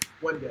matter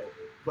one day.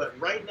 But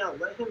right now,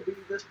 let him be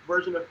this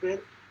version of Finn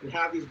and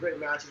have these great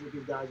matches with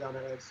these guys on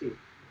NXT.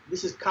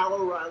 This is Kyle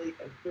O'Reilly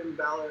and Finn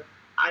Balor.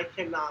 I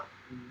cannot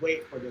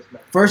wait for this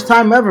match. First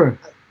time ever.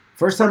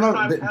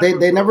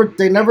 They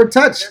never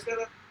touched.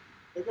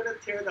 They're gonna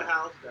tear the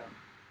house down.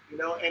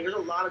 And there's a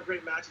lot of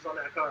great matches on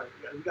that card.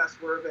 We got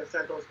Swerve and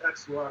Santos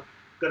X who are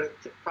gonna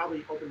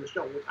probably open the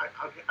show, which I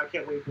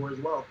can't wait for as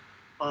well.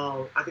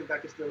 I think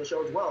that could steal the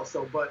show as well.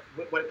 So, but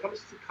when it comes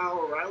to Kyle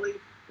O'Reilly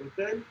and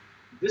Finn,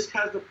 this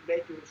has the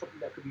making of something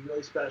that could be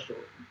really special.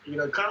 Kind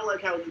of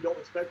like how you don't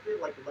expect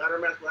it, like the ladder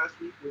match last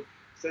week with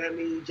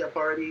Sammy, Jeff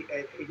Hardy,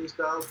 and AJ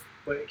Styles,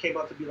 but it came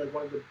out to be like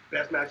one of the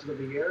best matches of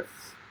the year.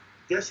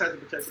 This has the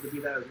potential to be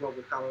that as well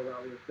with Kyle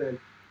O'Reilly and Finn.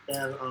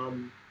 And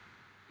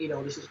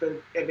this has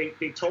been, and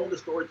they told the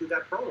story through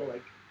that promo.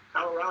 Like,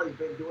 Kyle O'Reilly's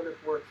been doing it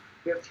for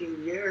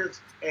 15 years,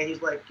 and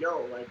he's like,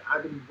 yo, like,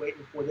 I've been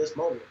waiting for this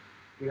moment,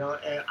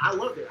 and I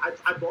loved it. I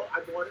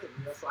bought it,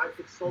 so I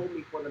could sold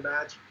me for the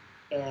match,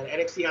 and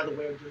NXT has a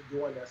way of just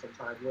doing that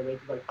sometimes, where they're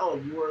like, oh,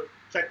 you were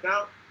checked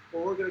out?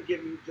 Well, we're going to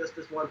give you just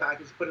this one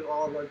package, put it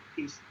all in one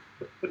piece,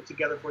 put it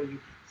together for you,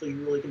 so you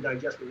really can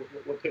digest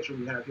what picture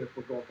we have here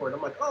for going forward.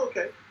 I'm like, oh,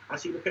 okay, I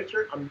see the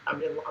picture, I'm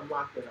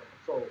locked in, I'm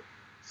sold.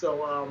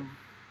 So,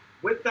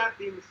 with that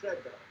being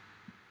said, though,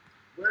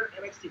 where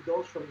NXT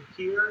goes from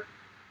here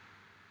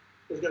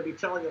is going to be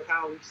telling of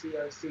how we see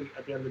NXT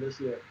at the end of this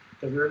year,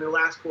 because we're in the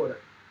last quarter.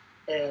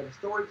 And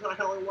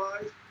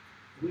storytelling-wise,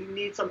 we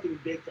need something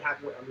big to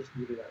happen with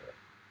Undisputed Era.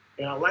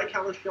 And I like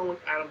how they're showing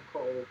Adam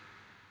Cole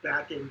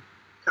backing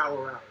Kyle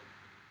O'Reilly.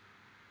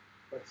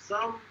 But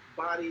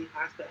somebody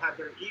has to have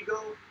their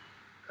ego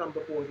come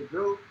before the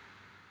group,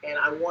 and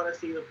I want to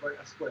see a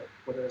split.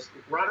 Whether it's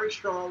Roderick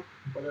Strong,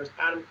 whether it's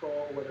Adam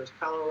Cole, whether it's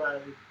Kyle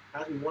O'Reilly,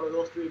 has to be one of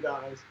those three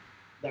guys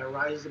that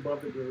rises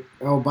above the group.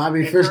 Oh,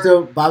 Bobby Fish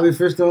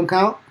don't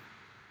count?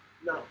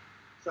 No,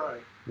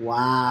 sorry.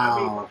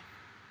 Wow.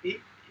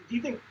 Do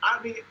you think?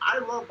 I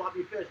love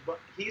Bobby Fish, but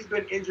he's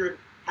been injured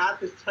half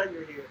his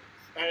tenure here,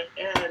 and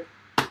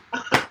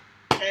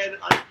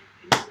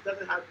he just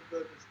doesn't have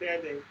the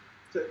standing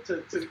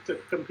to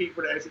compete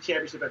for the NXT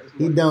Championship at this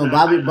moment. He don't.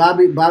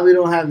 Bobby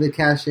don't have the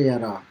cachet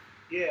at all.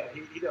 Yeah,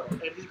 he don't,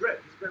 and he's great.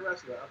 He's a great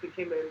wrestler. I think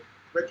him and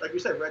like you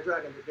said, Red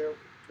Dragon, they're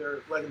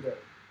legendary.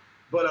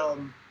 But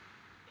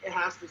it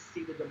has to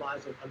see the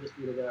demise of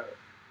Undisputed Era.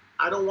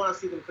 I don't want to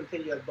see them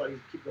continue as buddies,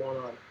 keep going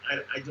on.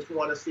 I just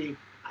want to see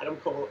Adam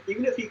Cole,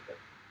 even if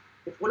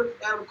what if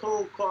Adam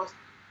Cole cost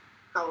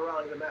Kyle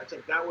O'Reilly the match?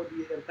 Like that would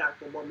be an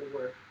impactful moment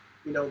where,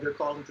 they're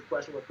calling into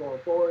question what's going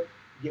forward.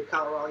 You get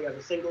Kyle O'Reilly as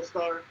a single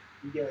star.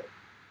 You get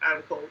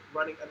Adam Cole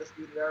running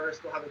Undisputed Era,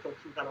 still having some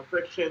kind of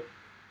friction.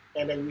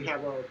 And then we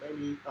have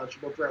maybe a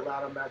triple threat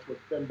ladder match with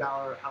Finn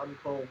Balor, Adam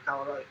Cole,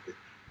 Kyle O'Reilly.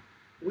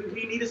 We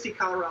need to see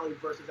Kyle O'Reilly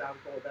versus Adam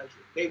Cole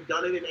eventually. They've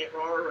done it in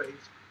Raw or Rage.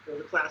 There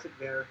was a classic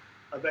there.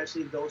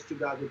 Eventually, those two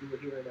guys will do it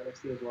here in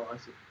NXT as well, I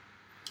see.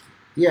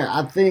 Yeah,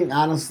 I think,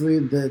 honestly,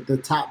 the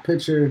top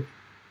picture,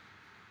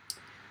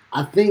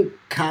 I think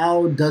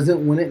Kyle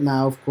doesn't win it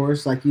now, of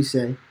course, like you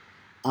say.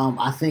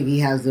 I think he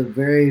has a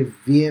very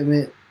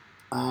vehement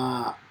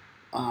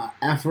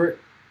effort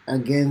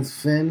against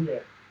Finn. Yeah.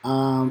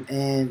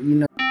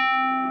 And,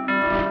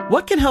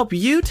 What can help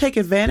you take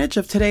advantage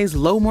of today's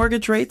low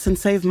mortgage rates and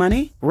save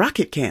money?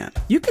 Rocket can.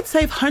 You could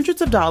save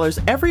hundreds of dollars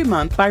every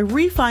month by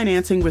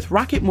refinancing with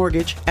Rocket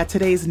Mortgage at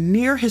today's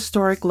near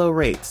historic low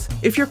rates.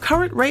 If your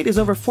current rate is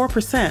over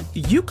 4%,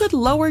 you could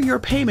lower your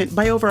payment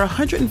by over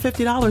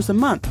 $150 a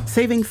month,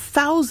 saving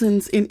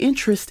thousands in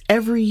interest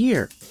every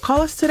year.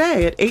 Call us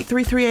today at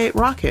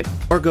 833-8-ROCKET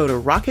or go to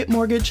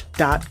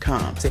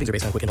rocketmortgage.com. Savings are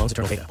based on Quicken Loans.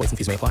 Internal data. Points and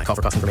fees may apply. Call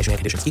for cost information and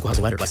conditions. Equal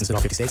housing lender. Licensed in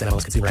all 50 states and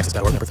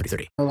MLSConsumerAccess.org number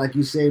 3030. like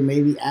you say,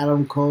 maybe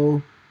Adam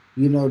Cole,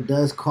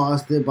 does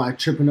cost it by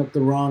tripping up the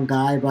wrong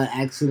guy by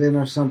accident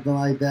or something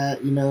like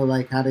that.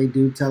 Like how they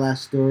do tell that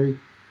story.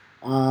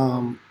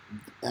 Kind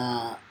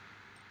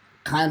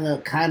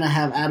of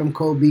have Adam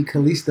Cole be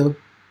Kalisto.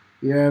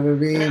 You know what I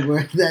mean?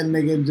 Where that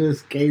nigga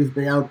just can't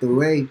stay out the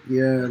way.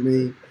 You know what I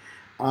mean?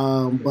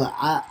 But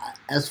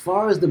as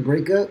far as the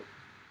breakup,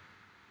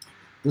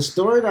 the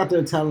story that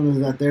they're telling is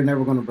that they're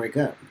never going to break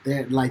up.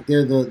 They're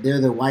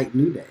the white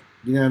New Day.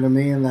 You know what I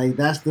mean? Like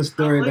that's the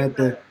story man.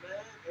 the. And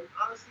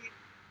honestly,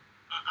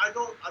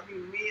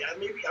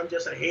 maybe I'm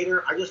just a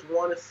hater. I just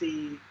want to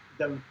see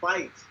them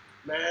fight,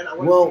 man.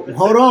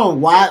 Hold on.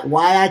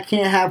 Why I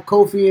can't have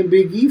Kofi and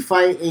Big E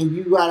fight and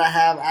you gotta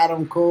have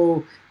Adam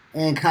Cole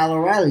and Kyle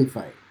O'Reilly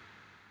fight?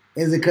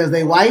 Is it because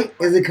they white?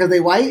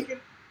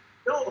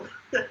 No.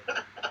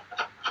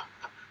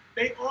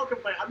 They all can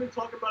fight. I've been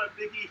talking about a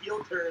Big E heel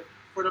turn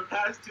for the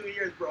past 2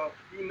 years, bro.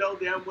 You know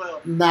damn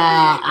well.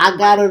 Nah, I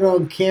got it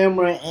on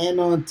camera and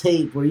on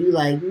tape where you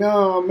like,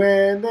 no,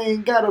 man, they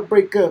ain't gotta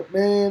break up,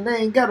 man. They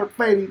ain't gotta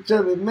fight each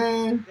other,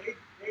 man. They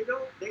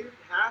didn't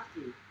have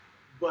to.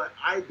 But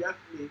I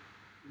definitely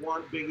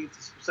want Big E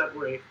to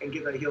separate and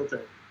get that heel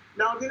turn.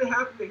 Now, it didn't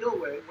happen the heel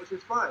way, which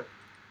is fine.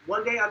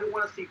 One day I do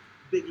want to see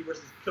Big E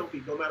versus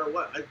Kofi no matter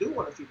what. I do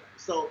want to see that.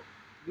 So,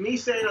 me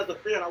saying as a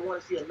fan, I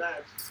want to see a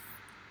match,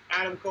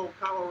 Adam Cole,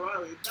 Kyle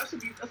O'Reilly, that's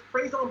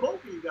praise on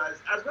both of you guys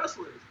as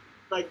wrestlers.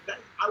 Like, that,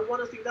 I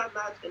want to see that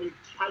match, and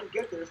how you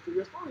get there is through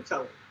your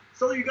storytelling.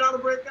 So you got to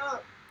break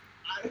up.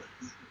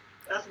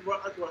 That's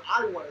what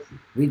I want to see.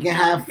 We can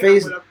have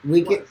face.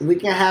 We can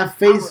have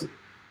face.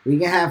 We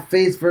can have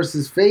face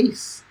versus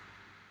face.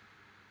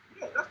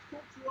 Yeah, that's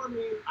cool too. I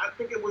mean, I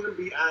think it wouldn't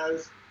be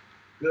as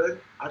good.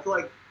 I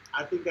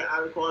think that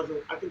Adam Cole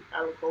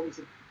needs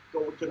to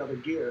go into another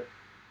gear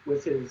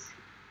with his,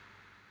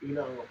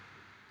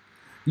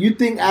 You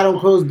think Adam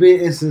Cole's being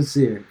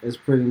insincere? Is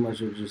pretty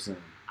much what you're saying.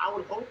 I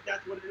would hope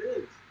that's what it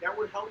is. That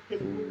would help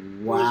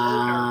him.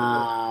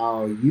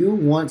 Wow, you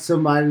want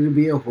somebody to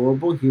be a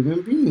horrible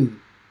human being?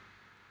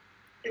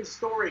 In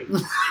story,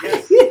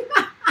 yes.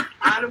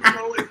 Adam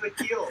Cole is the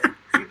heel.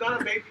 He's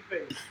not a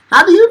babyface.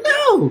 How do you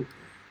know?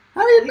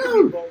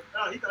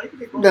 He can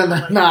be both.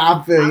 No,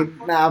 I feel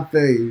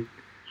you.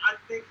 I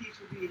think he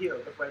should be a heel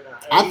right now.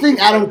 I think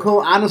Adam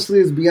Cole honestly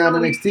is beyond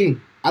NXT.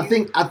 I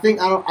think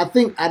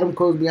Adam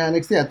Cole's beyond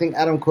NXT. I think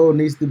Adam Cole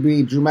needs to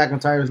be Drew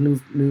McIntyre's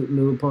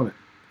new opponent.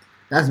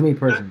 That's me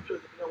personally.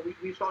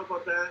 We talked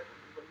about that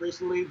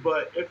recently,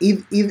 but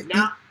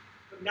now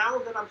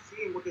that I'm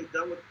seeing what they've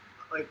done with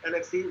like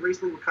NXT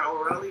recently with Kyle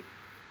O'Reilly,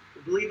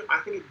 I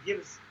think it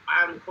gives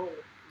Adam Cole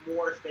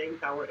more staying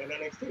power in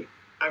NXT.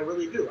 I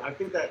really do. I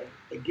think that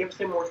it gives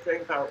him more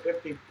staying power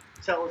if they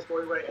tell the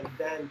story right, and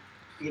then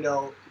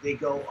they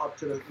go up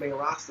to the main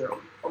roster,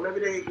 or maybe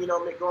they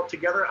may go up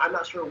together. I'm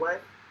not sure when,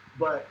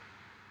 but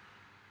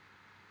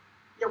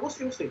yeah, we'll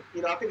see. I think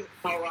it's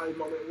a Kyle O'Reilly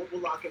moment.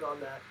 We'll lock in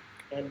on that,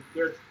 and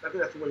I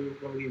think that's where you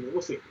want to leave it.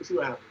 We'll see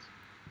what happens.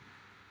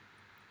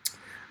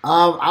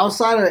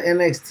 Outside of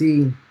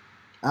NXT,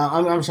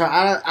 I'm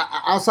sorry.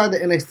 Outside the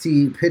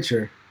NXT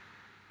picture,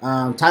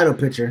 title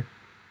picture,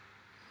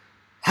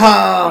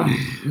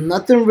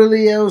 nothing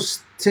really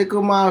else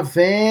tickled my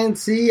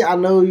fancy. I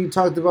know you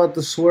talked about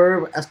the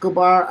Swerve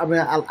Escobar. I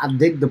mean, I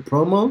dig the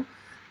promo,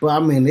 but I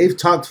mean they've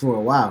talked for a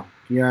while.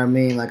 You know what I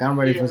mean? Like I'm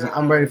ready for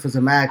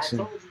some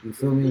action. You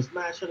feel me? This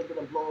match should have been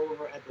a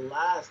blowover at the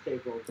last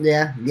takeover.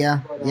 Yeah.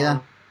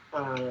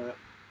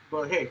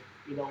 But hey,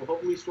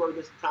 hopefully Swerve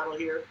gets the title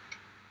here.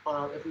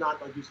 If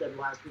not, like you said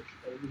last week,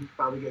 we should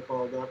probably get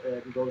called up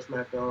and go to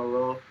SmackDown or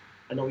Raw.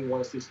 I know we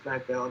want to see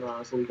SmackDown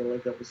so we can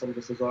link up with some of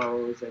the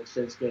Cesaros and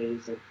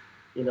Shinsuke's and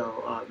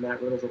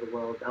Matt Riddles of the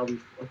world. That would be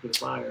fucking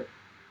fire.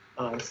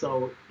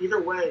 So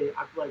either way,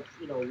 I feel like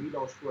we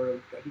know for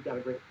that he got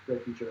a great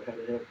future ahead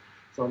of him.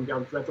 So I'm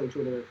definitely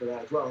tuning in for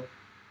that as well.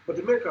 But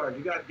the mid card,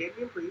 you got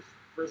Damian Priest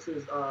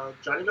versus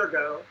Johnny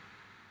Gargano,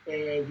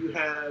 and you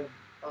have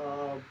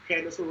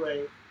Candice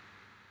LeRae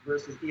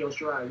versus Io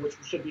Shirai, which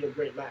should be a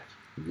great match.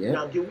 Yeah.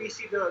 Now, do we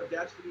see the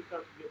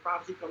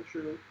prophecy come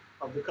true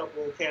of the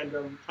couple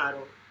tandem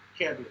title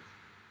champions?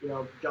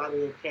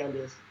 Johnny and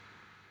Candice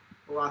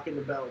rocking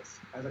the belts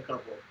as a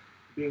couple,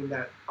 being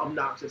that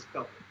obnoxious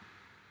couple.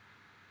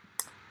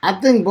 I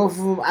think both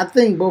of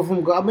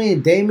them. Go. I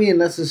mean, Damian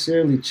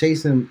necessarily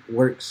chasing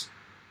works.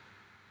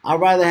 I'd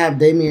rather have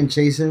Damian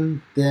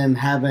chasing than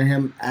having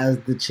him as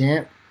the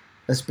champ,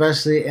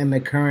 especially in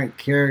the current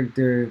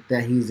character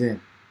that he's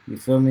in. You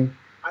feel me?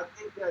 I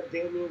think that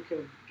Damian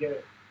can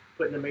get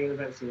put in the main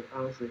event scene.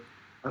 Honestly,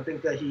 I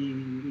think that he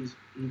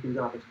can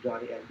drop it to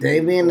Johnny.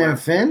 Damian and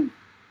Finn.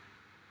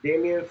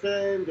 Damian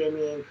Finn,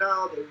 Damian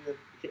Kyle, Damian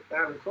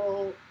Adam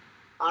Cole.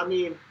 I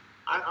mean,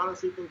 I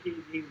honestly think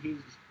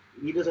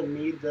he doesn't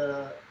need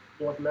the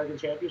North American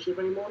Championship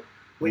anymore.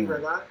 Believe it or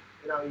not,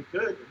 he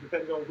could,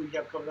 depending on who you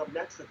have coming up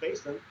next to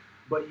face him.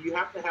 But you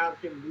have to have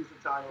him lose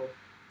the title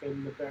in a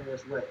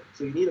nefarious way.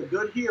 So you need a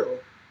good heel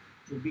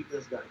to beat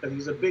this guy because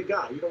he's a big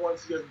guy. You don't want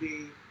to just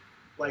be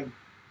like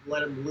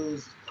let him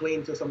lose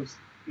clean to some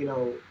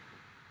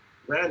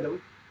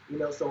random.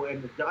 So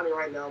and Johnny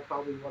right now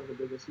probably one of the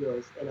biggest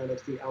heels in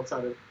NXT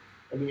outside of.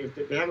 I mean, if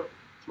they haven't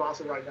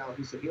Tommaso right now,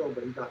 he's a heel,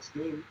 but he's not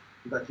steam.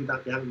 They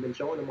haven't been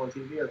showing him on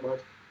TV as much.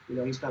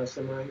 He's kind of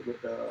simmering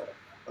with the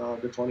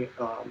Tony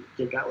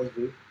Jake Atlas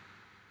dude.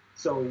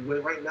 So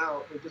right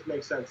now, it just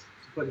makes sense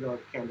to put it on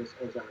Candice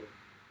and Johnny.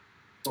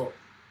 Both.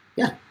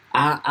 Yeah,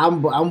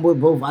 I'm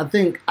with both. I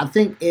think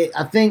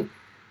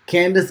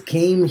Candice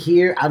came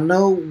here. I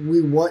know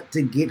we want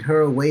to get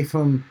her away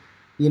from,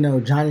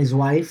 Johnny's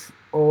wife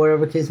or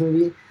whatever case may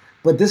be,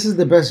 but this is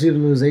the best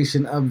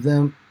utilization of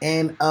them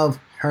and of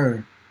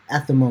her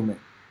at the moment.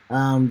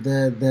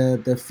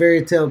 The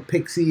fairy tale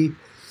pixie,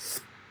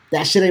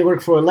 that shit ain't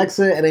work for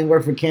Alexa. It ain't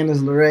work for Candice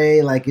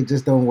LeRae. Like, it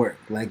just don't work.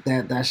 Like,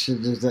 that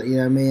shit just, you know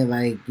what I mean?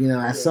 Like,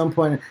 at some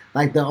point,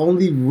 like, the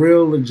only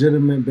real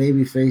legitimate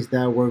babyface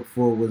that worked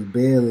for was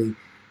Bayley.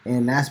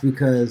 And that's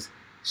because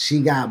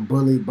she got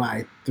bullied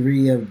by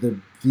three of the,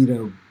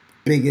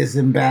 biggest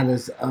and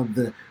baddest of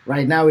the.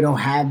 Right now, we don't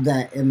have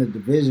that in the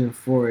division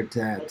for it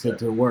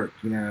to work.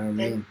 You know what I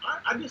mean? And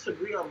I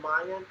disagree on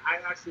my end. I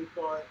actually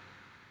thought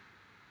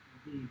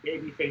the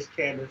babyface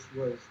Candice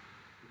was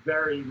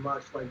very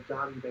much like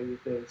Johnny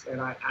babyface, and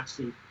I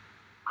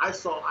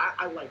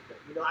like that.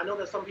 I know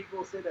that some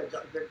people say that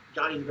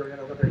Johnny's very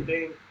another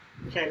thing,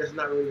 Candice is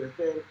not really their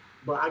thing,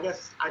 but I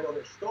guess I know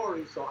their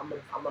story, so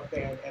I'm a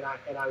fan, and I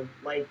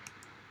like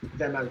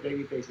them as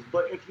babyfaces.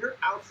 But if you're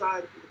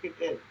outside looking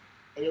in,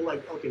 and you're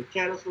like, okay,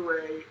 Candice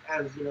LeRae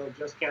as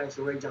just Candice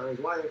LeRae, Johnny's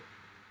wife,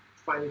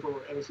 fighting for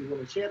NXT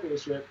Women's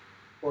Championship,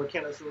 or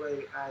Candice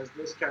LeRae as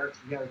this character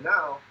she has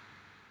now,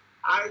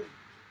 I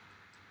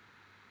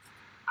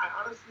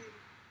honestly,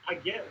 I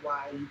get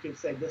why you can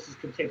say this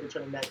could take it to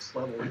the next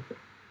level. But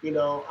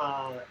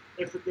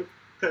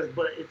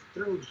it's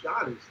through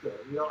Johnny still.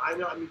 I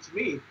mean, to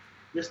me,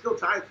 they're still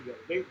tied together.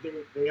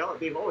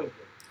 They've always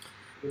been.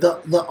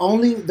 The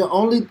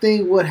only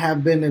thing would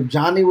have been if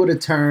Johnny would have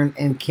turned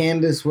and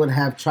Candice would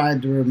have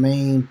tried to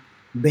remain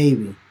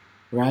baby,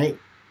 right?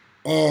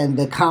 And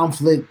the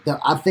conflict.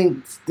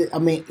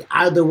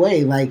 Either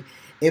way, like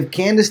if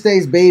Candice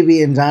stays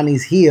baby and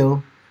Johnny's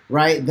heel,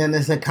 right, then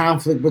it's a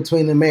conflict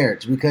between the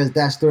marriage because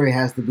that story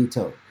has to be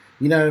told.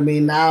 You know what I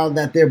mean? Now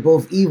that they're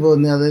both evil,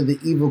 now they're the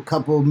evil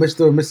couple,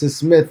 Mr. and Mrs.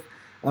 Smith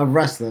of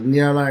wrestling.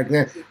 I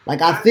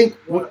think.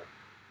 Go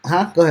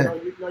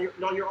ahead.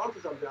 You're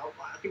onto something.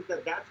 I think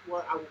that's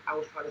what I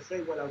was trying to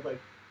say when I was like,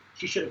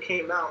 she should have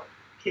came out,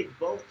 kicked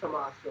both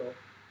Tommaso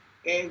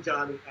and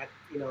Johnny at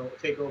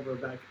Takeover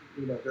back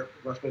their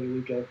WrestleMania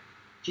weekend.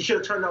 She should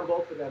have turned on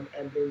both of them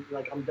and been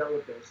like, I'm done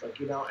with this,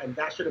 and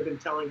that should have been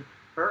telling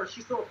her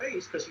she's still a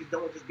face because she's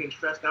done with just being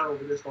stressed out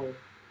over this whole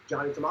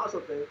Johnny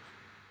Tommaso thing.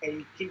 And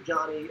you keep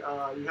Johnny,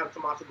 you have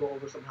Tommaso go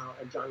over somehow,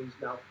 and Johnny's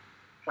now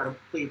trying to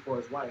plead for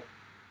his wife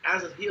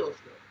as a heel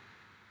still.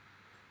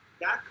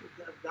 That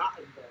could have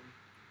gotten them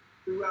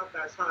throughout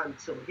that time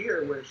till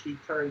here, where she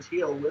turns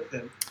heel with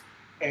him,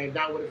 and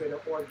that would have been an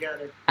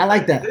organic. I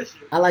like that.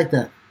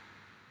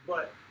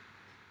 But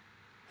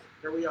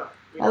here we are.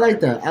 I like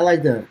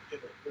that.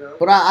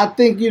 But I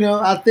think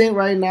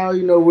right now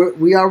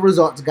we are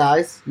results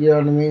guys. You know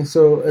what I mean.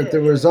 So if the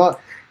result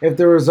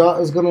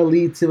is going to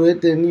lead to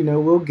it, then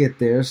we'll get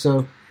there.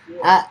 So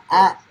I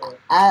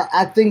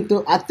think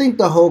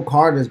the whole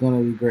card is going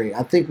to be great.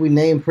 I think we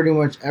named pretty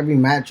much every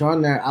match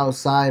on there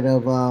outside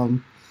of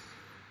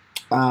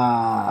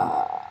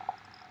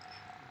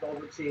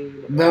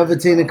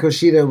Velveteen and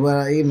Kushida.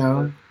 But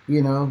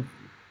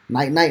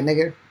night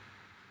nigga.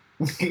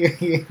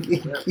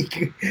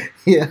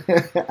 Yeah.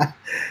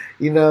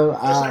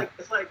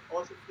 It's like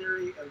Austin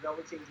Theory and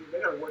Velveteen Dream. They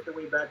gotta work their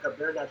way back up.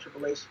 They're in that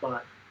Triple H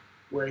spot.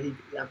 where he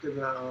after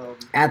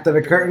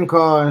the curtain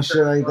call and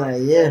shit like that.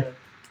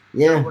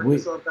 Yeah. Work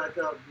yourself back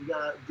up. You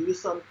gotta do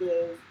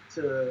something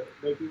to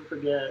make people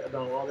forget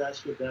about all that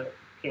shit that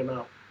came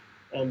out.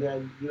 And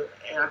then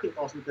I think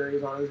Austin Theory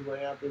is on his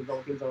way. I think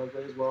Vulcan's on his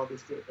way as well.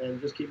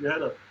 And just keep your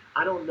head up.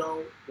 I don't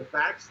know the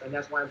facts, and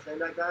that's why I'm saying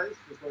that, guys.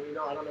 Just letting you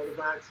know, I don't know the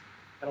facts.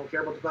 I don't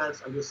care about the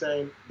facts. I'm just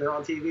saying they're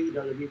on TV.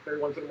 They're WWE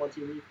 31 put them on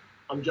TV.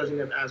 I'm judging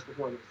them as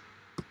performers.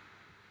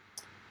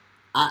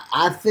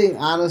 I think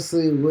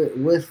honestly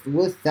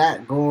with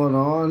that going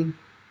on,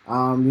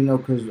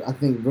 because I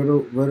think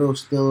Riddle's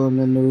still in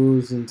the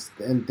news and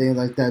things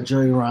like that.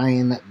 Joey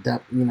Ryan,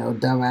 that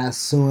dumbass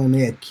suing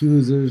the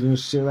accusers and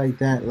shit like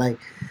that. Like,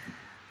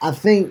 I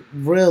think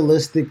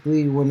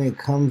realistically, when it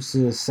comes to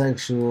the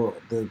sexual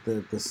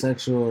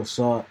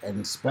assault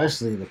and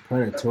especially the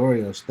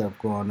predatorial stuff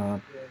going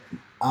on,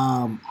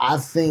 I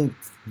think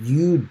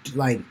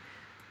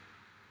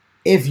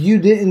if you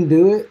didn't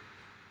do it,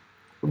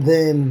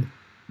 then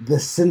the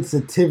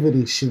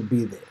sensitivity should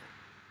be there.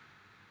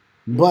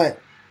 But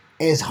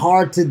it's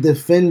hard to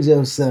defend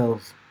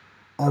yourself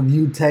of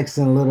you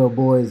texting little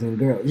boys and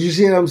girls. You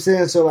see what I'm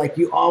saying? So like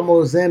you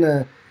almost in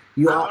a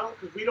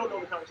because we don't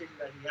know the conversation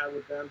that he had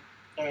with them,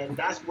 and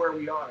that's where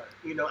we are.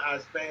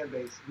 As fan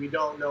base, we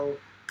don't know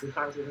the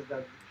conversations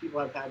that people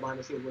have had behind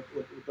the scenes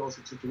with those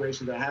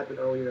situations that happened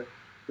earlier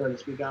during the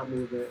Speak Out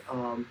movement.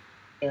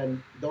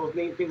 And those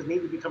things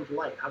need to become to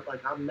light.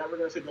 I'm never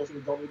gonna say those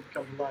things don't need to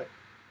come to light,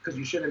 because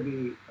you shouldn't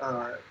be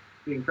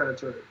being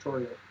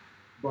predatorial.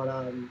 But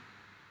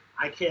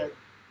I can't.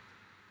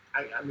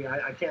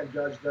 I can't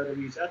judge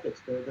WWE's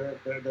ethics.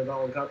 They're their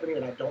own company,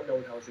 and I don't know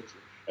the conversation.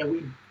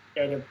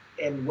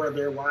 And where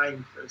their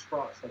line is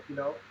crossed.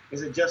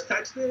 Is it just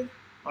texting?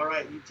 All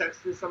right, you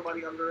texted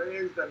somebody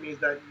underage. That means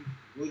that you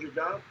lose your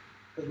job.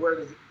 Because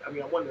I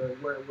wonder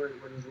where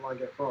does the line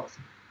get crossed?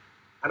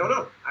 I don't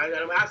know.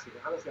 I'm asking.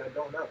 Honestly, I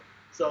don't know.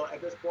 So at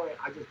this point,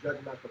 I just judge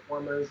them as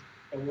performers,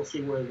 and we'll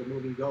see where the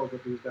movie goes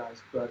with these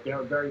guys. But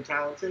they're very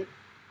talented.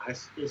 I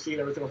see it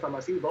every single time I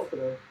see both of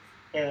them,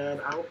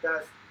 and I hope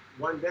that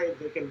one day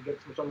they can get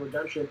some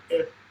redemption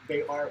if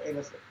they are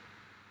innocent.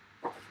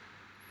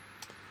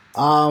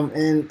 And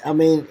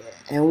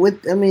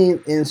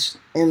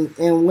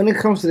when it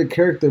comes to the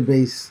character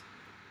base,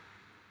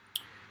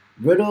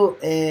 Riddle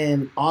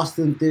and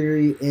Austin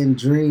Theory and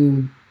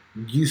Dream,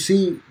 you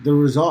see the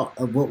result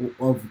of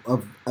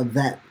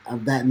that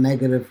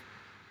negative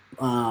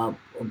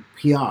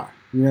PR.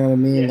 You know what I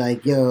mean?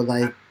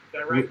 Yeah.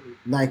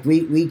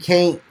 We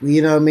can't.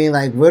 You know what I mean?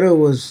 Like Riddle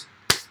was,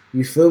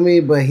 you feel me?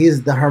 But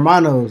he's the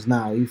Hermanos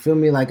now. You feel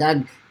me? Like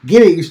I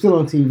get it. You're still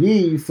on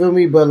TV. You feel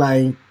me? But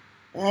like,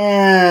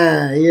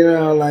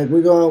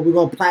 we're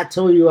gonna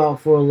plateau you out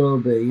for a little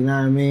bit. You know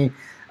what I mean?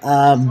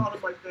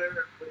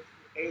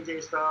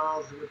 AJ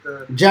Styles with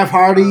the Jeff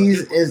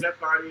Hardy's Jeff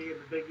Hardy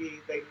and the Biggie.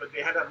 They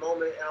had that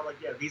moment, and I'm like,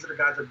 yeah, these are the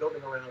guys they're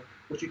building around.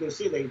 Which you can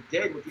see they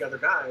did with the other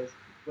guys,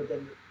 but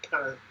then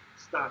kind of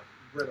stopped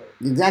Riddle.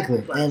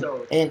 Exactly,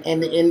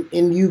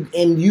 and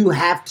you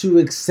have to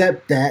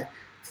accept that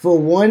for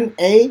one,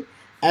 A,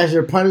 as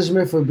your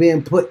punishment for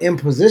being put in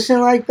position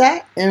like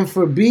that, and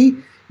for B,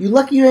 you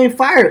lucky you ain't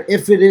fired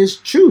if it is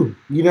true.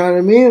 You know what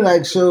I mean?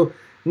 Like, so,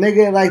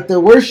 nigga, like the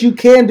worst you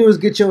can do is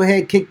get your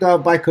head kicked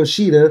off by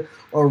Kushida,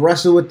 or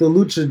wrestle with the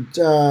Lucha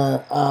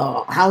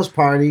house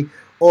party,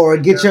 or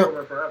get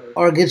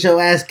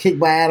your ass kicked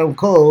by Adam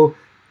Cole.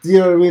 You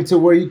know what I mean? To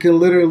where you can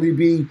literally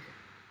be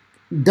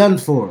done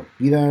for.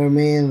 You know what I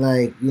mean?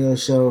 Like,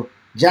 so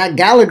Jack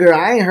Gallagher,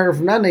 I ain't heard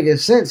from that nigga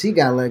since he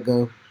got let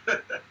go.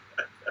 There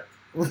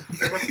must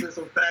have been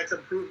some facts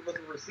and proof, some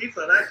receipts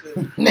on that shit.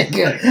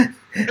 Nigga.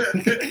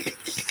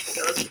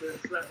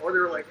 Or they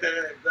were like,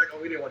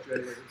 we didn't want you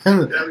anyway.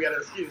 Now we got an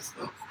excuse.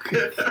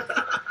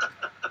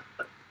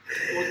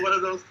 It was one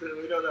of those two.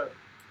 We don't know.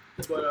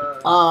 But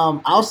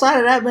outside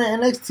of that,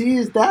 man, NXT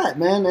is that,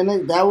 man,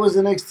 and that was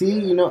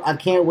NXT. I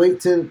can't wait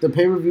to the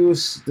pay per view.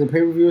 The pay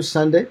per view is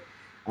Sunday.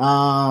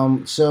 I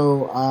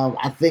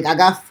think I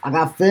got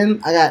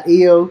Finn, I got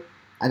Io,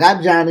 I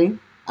got Johnny.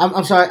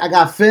 I'm sorry, I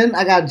got Finn,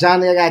 I got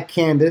Johnny, I got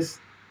Candice,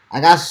 I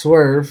got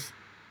Swerve,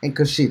 and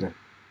Kushida.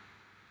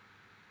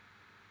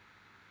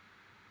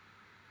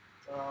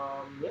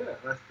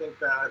 I think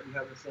that we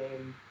have the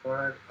same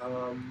card.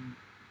 I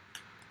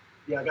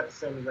got the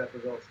same exact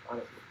results,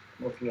 honestly,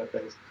 looking at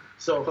things.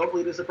 So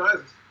hopefully this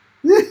surprises.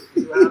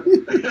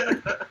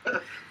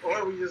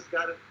 Or we just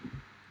got it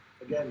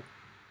again.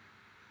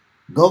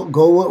 Go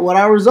with what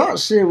our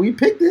results. Shit, we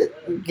picked it.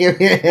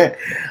 Yeah.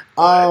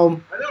 I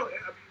know.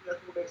 That's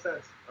what makes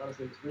sense.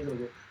 Honestly, it's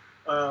reasonable.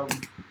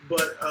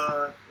 But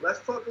let's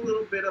talk a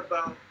little bit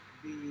about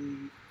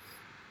the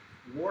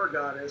war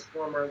goddess,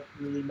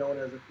 formerly known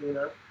as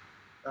Athena,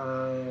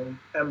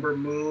 Ember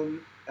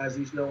Moon, as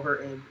you know her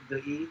in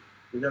the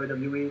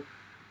WWE.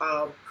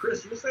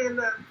 Chris, you're saying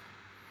that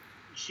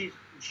should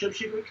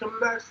she be coming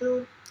back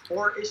soon,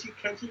 or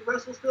can she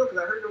wrestle still? Because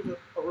I heard there was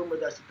a rumor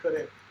that she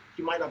couldn't.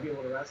 She might not be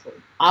able to wrestle.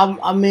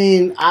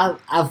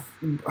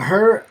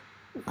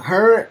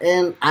 Her,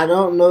 and I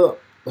don't know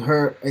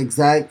her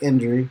exact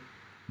injury,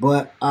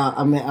 but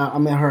I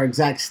mean her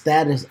exact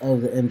status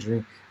of the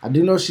injury. I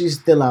do know she's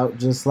still out,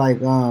 just like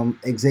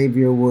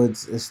Xavier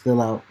Woods is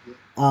still out,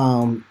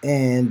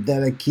 and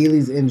that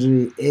Achilles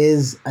injury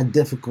is a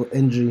difficult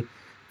injury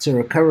to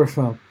recover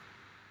from.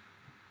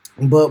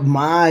 But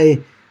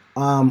my,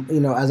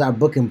 as our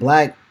book in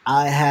black,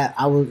 I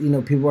was,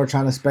 people are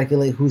trying to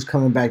speculate who's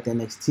coming back to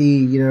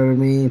NXT. You know what I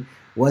mean?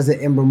 Was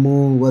it Ember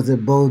Moon? Was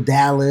it Bo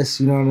Dallas?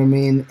 You know what I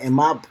mean? And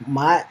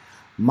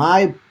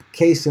my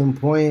case in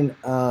point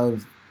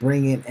of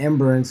bringing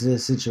Ember into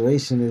this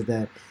situation is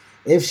that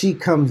if she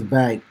comes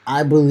back,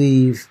 I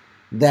believe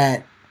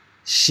that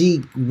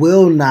she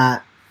will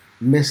not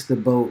miss the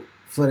boat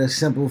for the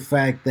simple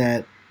fact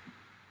that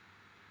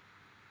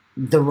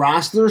the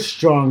roster is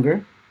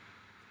stronger.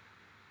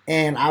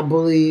 And I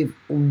believe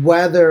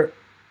whether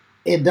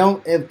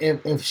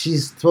if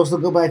she's supposed to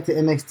go back to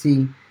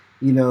NXT,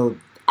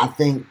 I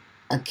think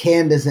a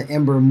Candice and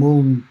Ember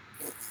Moon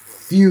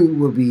feud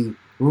would be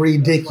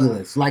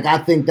ridiculous. Like I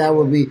think that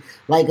would be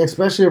like,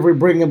 especially if we're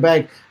bringing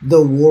back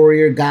the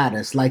warrior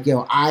goddess. Like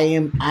I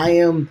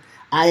am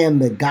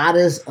the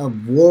goddess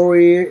of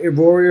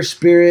warrior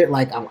spirit.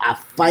 Like I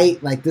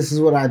fight. Like this is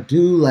what I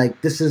do.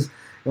 Like this is.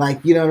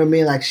 Like, you know what I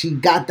mean? Like, she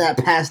got that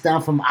passed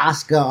down from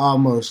Asuka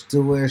almost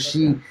to where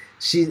she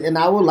and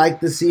I would like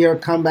to see her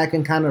come back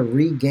and kind of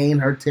regain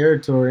her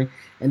territory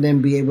and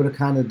then be able to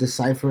kind of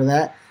decipher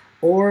that.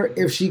 Or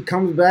if she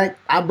comes back,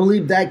 I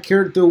believe that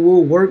character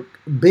will work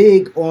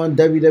big on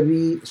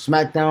WWE,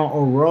 SmackDown,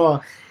 or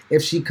Raw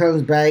if she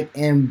comes back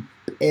and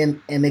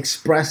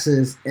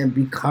expresses and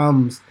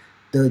becomes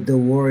the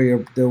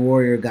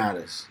warrior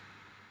goddess.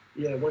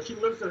 Yeah, when she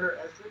lives in her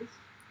essence,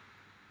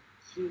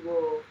 she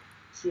will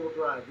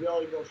thrive. We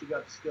already know she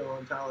got the skill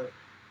and talent.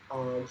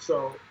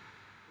 So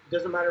it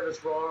doesn't matter if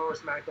it's Raw or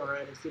SmackDown or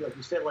NXT. Like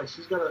you said, like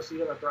she's gonna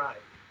thrive.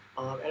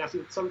 And I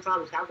think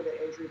sometimes having an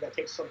injury that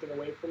takes something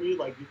away from you,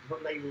 like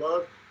something that you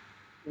love,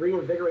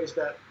 reinvigorates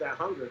that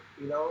hunger.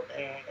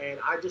 And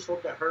I just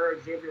hope that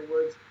her, Xavier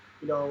Woods,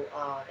 and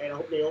I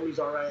hope Naomi's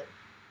all right.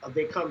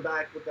 They come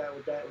back with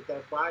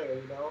that fire.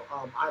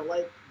 I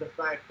like the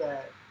fact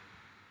that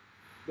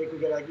they can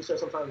get, like you said,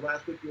 sometimes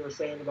last week you were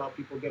saying about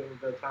people getting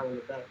the time on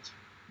the bench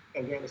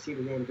and getting to see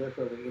the game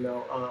differently,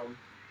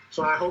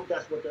 So I hope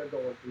that's what they're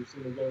going through,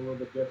 seeing the game a little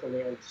bit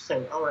differently and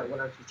saying, all right, when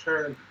I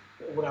return,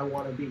 what would I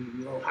want to be?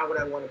 How would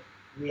I want to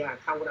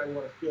react? How would I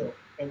want to feel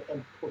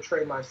and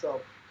portray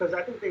myself? Because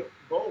I think they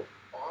both,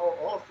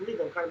 all three of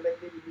them kind of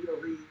maybe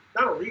need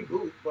not a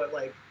reboot, but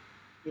like,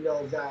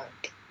 that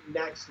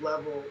next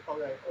level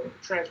of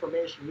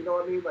transformation. You know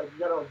what I mean? Like you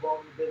got to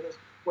evolve in the business.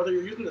 Whether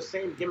you're using the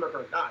same gimmick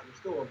or not, you're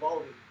still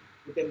evolving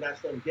within that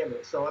same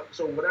gimmick. So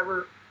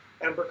whatever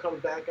Ember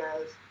comes back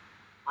as,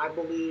 I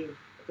believe,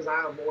 because I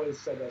have always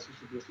said that she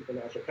should be a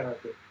supernatural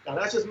character. Now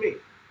that's just me.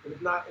 If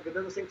it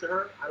doesn't sing to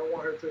her, I don't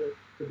want her to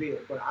be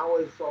it. But I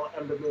always saw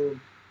Ember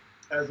Moon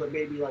as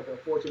maybe like a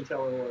fortune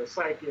teller or a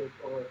psychic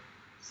or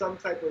some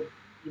type of,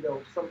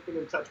 something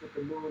in touch with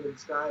the moon and the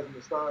skies and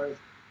the stars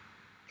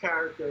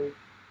character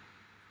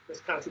that's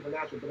kind of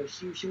supernatural. But if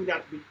she would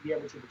have to be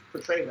able to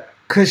portray that.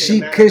 Can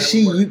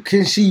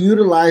she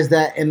utilize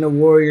that in the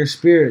warrior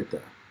spirit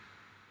though?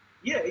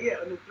 Yeah,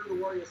 and then through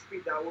the warrior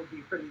spirit, that would be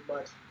pretty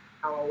much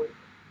how I would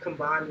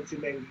combine the two,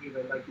 maybe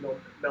even like meld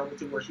the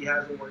two, where she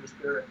has the warrior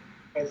spirit,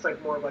 and it's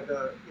like more of like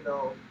a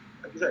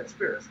like you said,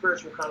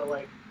 spiritual kind of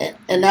like.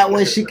 And that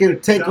way she can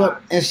take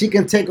on, and she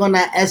can take on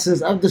that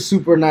essence of the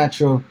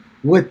supernatural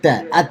with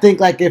that. Yeah. I think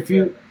like if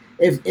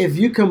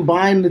you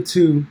combine the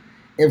two,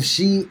 if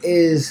she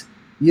is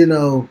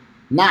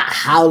not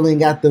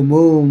howling at the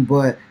moon,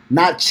 but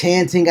not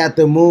chanting at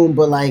the moon,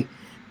 but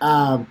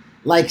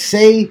like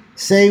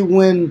say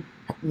when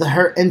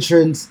her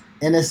entrance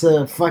and it's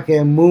a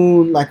fucking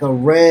moon, like a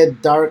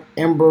red dark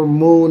ember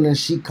moon, and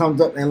she comes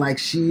up and like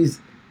she's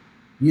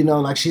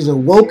like she's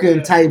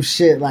awoken type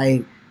shit,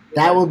 like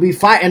that would be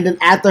fire. And then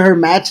after her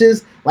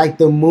matches, like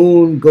the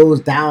moon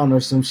goes down or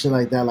some shit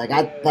like that. Like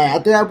I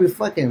think that would be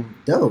fucking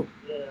dope.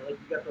 Yeah, like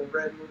you got the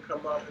red moon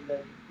come up, and then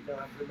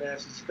after the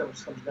match she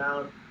comes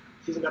down.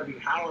 She's not gonna be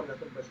howling at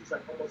them, but she's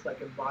like almost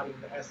like embodying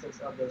the essence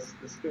of the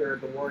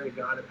spirit, the warrior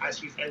god, as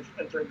she's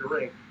entering the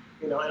ring.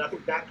 And I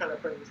think that kind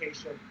of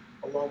presentation,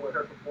 along with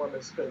her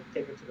performance, could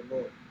take her to the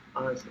moon.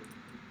 Honestly,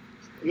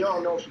 we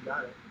all know she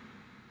got it.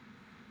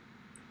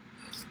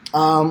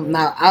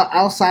 Now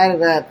outside of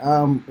that,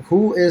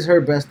 who is her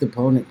best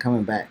opponent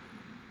coming back?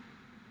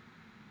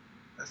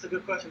 That's a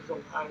good question. There's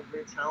a lot of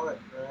great talent,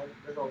 man.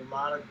 There's a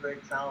lot of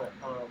great talent.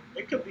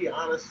 It could be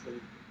honestly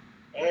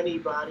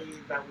anybody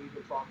that we've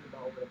been talking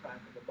about over the past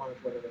couple of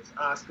months, whether it's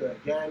Asuka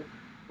again,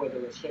 whether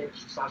it's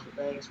Sasha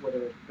Banks,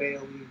 whether it's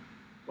Bayley,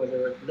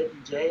 whether it's Mickie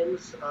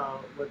James,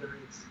 whether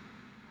it's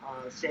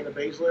Shayna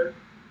Baszler.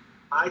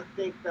 I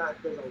think that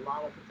there's a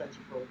lot of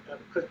potential for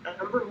because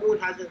Ember Moon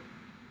hasn't.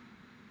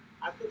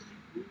 I think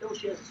we know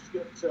she has a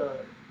skill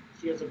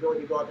she has the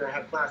ability to go out there and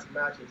have classic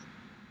matches.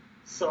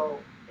 So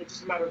it's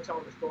just a matter of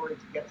telling the story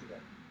to get to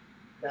them.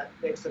 That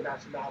makes the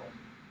match matter.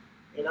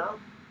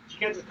 She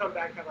can't just come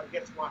back and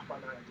get squashed by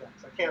Nia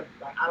Jax.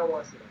 I don't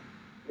want to see that.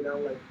 You know,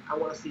 like I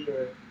want to see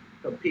her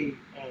compete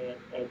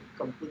and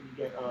completely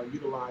get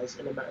utilized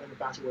in the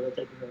fashion where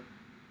they're taking her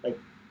like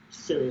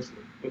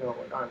seriously. You know,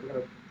 like all right, we're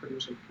gonna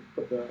produce and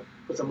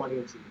put some money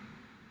into it.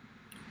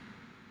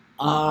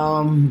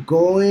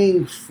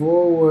 Going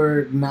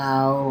forward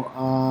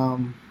now,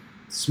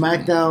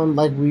 SmackDown,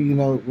 like we,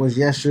 was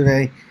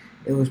yesterday.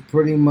 It was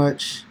pretty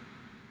much,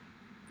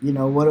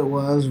 what it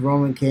was.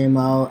 Roman came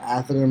out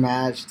after the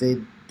match. They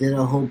did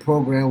a whole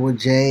program with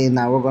Jay, and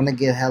now we're gonna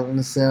get Hell in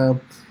a Cell.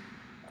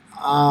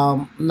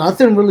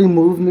 Nothing really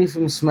moved me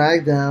from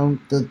SmackDown.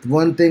 The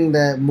one thing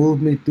that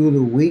moved me through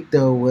the week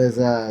though was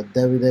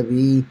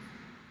WWE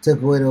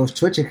took away those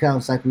Twitch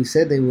accounts like we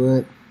said they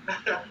would.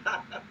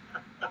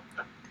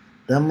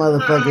 Them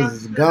motherfuckers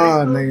is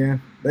gone, nigga.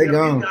 They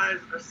gone. You guys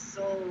are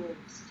so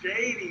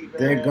shady, man.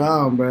 They're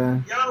gone,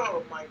 bro.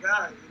 Yo, my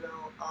God,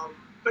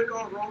 quick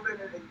on Roman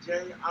and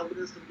Jay. I would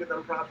just give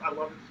them props. I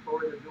love the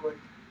story they're doing,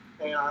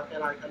 and I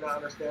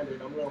understand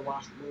it. I'm gonna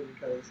watch the movie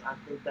because I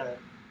think that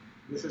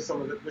this is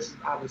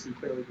obviously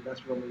clearly the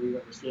best Roman we've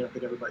ever seen. I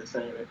think everybody's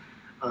saying it.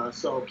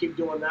 So keep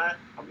doing that.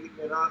 I'm eating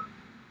it up.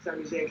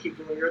 Sami Zayn, keep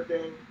doing your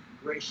thing.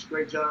 Great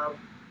job.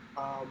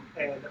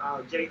 And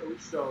Jay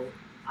Uso,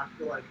 I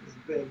feel like has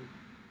been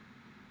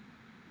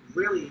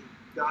really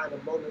got a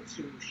moment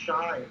to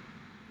shine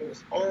in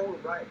his own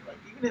right. Like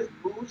even his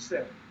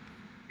moveset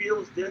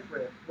feels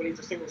different when he's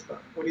a single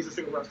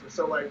wrestler.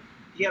 So like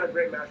he had a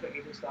great match with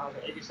AJ Styles,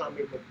 and AJ Styles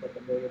made like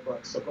 $1 million.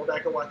 So go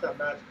back and watch that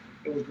match.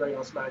 It was great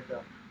on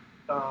SmackDown.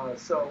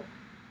 So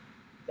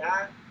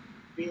that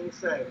being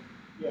said,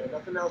 yeah,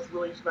 nothing else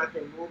really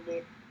SmackDown moved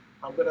me.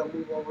 I'm gonna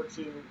move over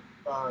to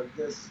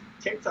this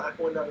TikTok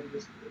one that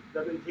this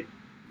WWE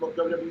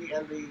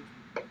and the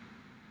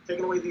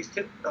taking away these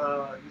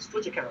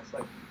Twitch accounts.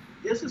 Like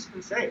this is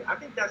insane. I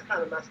think that's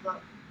kind of messed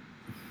up.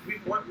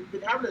 We've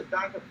been having this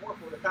back and forth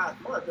for the past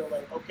month. They're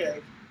like,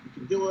 okay, you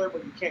can do it,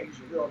 but you can't use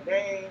your real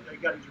name, or you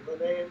gotta use your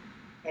real name.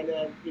 And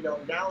then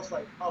now it's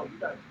like, oh, you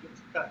gotta give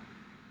us a cut,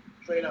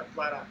 straight up,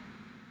 flat out.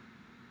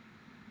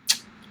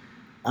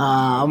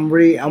 I'm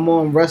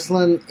on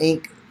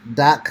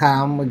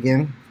WrestlingInc.com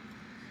again.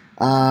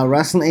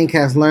 Wrestling Inc.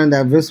 has learned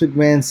that Vince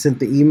McMahon sent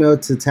the email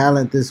to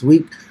talent this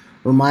week,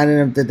 reminding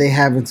them that they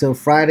have until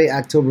Friday,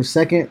 October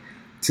 2nd,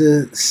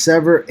 to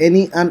sever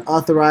any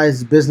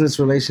unauthorized business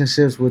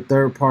relationships with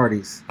third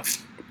parties.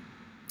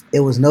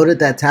 It was noted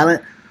that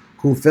talent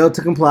who failed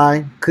to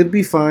comply could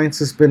be fined,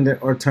 suspended,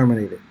 or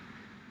terminated.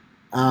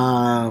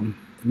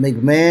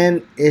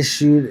 McMahon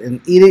issued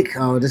an edict.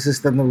 Oh, this is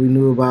something we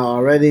knew about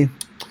already.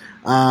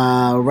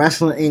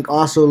 Wrestling Inc.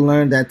 also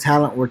learned that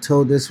talent were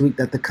told this week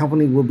that the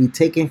company will be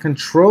taking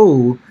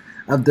control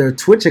of their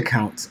Twitch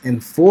accounts in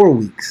 4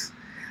 weeks.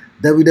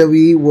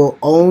 WWE will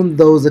own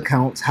those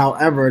accounts.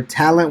 However,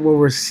 talent will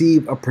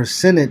receive a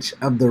percentage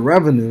of the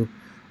revenue,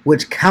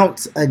 which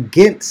counts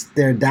against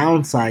their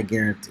downside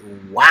guarantee.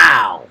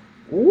 Wow.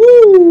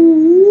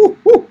 Ooh.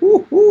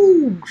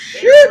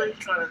 Shit. They're really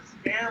trying to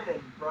scam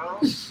them, bro.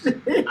 I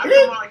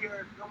come out here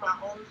and do my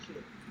own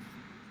shit.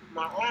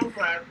 My own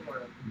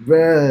platform.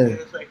 Bruh. And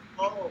it's like,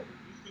 oh,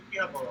 you think you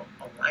have a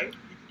life?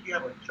 You think you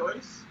have a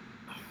choice?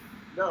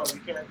 No, you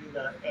can't do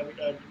that. And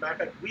matter of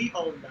fact, we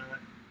own that.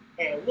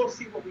 And we'll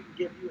see what we can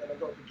give you, and it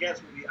goes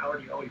against what we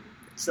already owe you.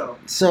 So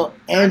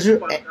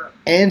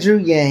Andrew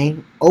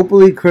Yang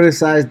openly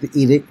criticized the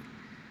edict,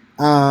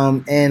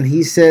 and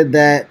he said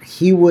that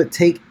he would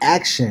take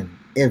action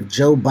if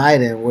Joe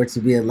Biden were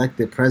to be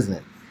elected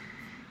president.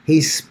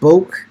 He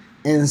spoke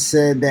and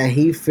said that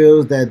he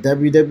feels that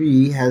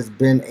WWE has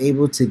been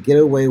able to get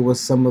away with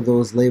some of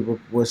their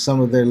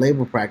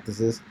labor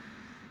practices,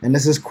 and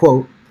this is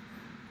quote,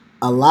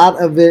 "A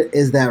lot of it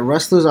is that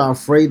wrestlers are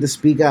afraid to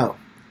speak out.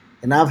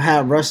 And I've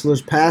had wrestlers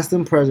past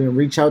and present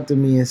reach out to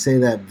me and say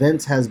that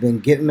Vince has been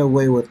getting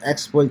away with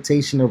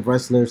exploitation of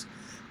wrestlers,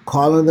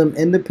 calling them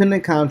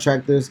independent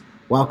contractors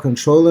while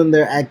controlling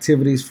their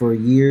activities for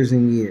years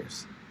and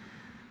years.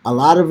 A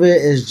lot of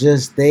it is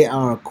just they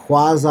are a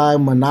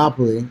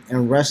quasi-monopoly,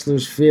 and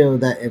wrestlers feel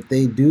that if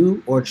they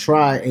do or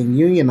try and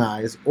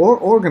unionize or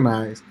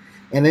organize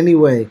in any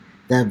way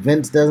that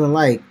Vince doesn't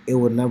like, it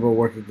will never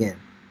work again."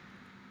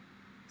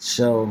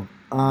 So,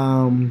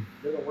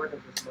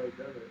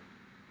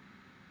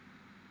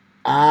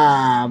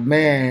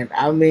 man,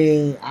 I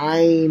mean, I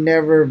ain't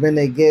never been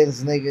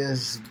against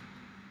niggas,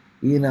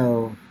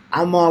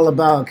 I'm all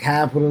about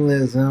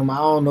capitalism. I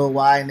don't know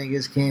why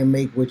niggas can't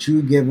make what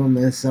you give them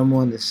and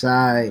someone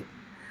decide.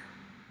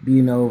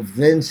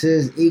 Vince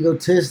is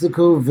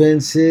egotistical,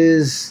 Vince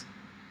is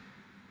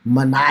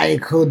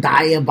maniacal,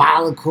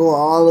 diabolical,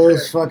 all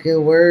those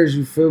fucking words,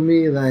 you feel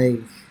me? Like,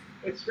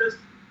 it's just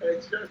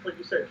like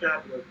you said,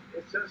 capitalism.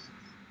 It's just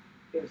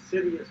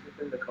insidious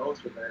within the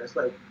culture, man. It's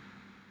like,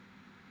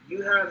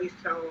 you have these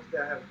talents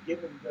that have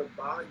given their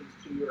bodies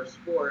to your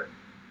sport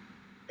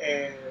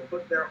and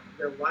put their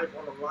life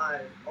on the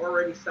line,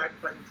 already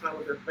sacrificing time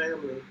with their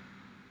family,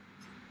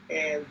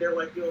 and they're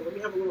like, let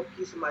me have a little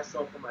piece of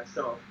myself for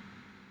myself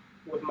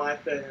with my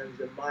fans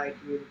and my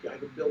community. I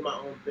can build my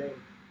own thing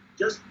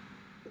just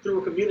through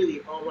a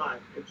community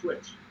online and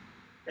Twitch.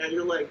 And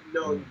you're like,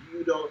 no,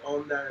 you don't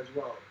own that as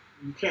well.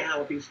 You can't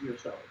have a piece of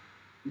yourself.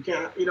 You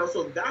can't,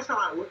 so that's how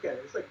I look at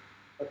it. It's like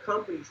a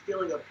company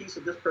stealing a piece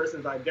of this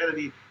person's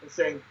identity and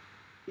saying,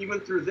 even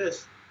through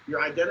this,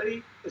 your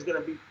identity is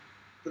going to be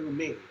through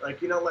me. Like,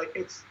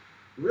 it's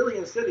really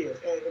insidious.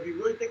 And if you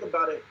really think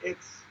about it,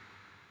 it's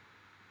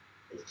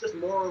just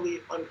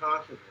morally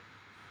unconscionable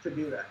to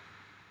do that.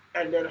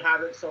 And then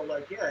have it so,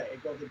 like, yeah,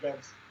 it goes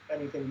against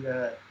anything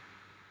that,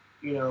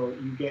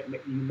 you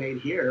made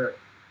here.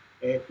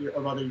 If you're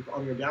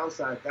on your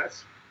downside,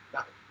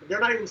 they're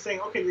not even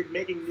saying, okay, you're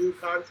making new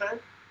content.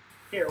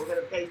 Here, we're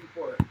gonna pay you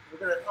for it.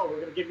 We're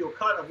gonna give you a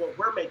cut of what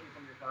we're making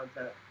from your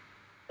content,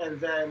 and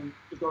then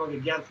it's going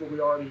against what we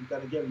already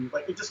gonna give you.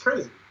 Like, it's just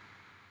crazy.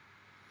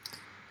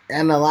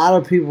 And a lot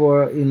of people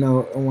are,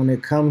 when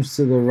it comes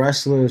to the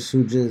wrestlers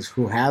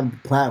who have the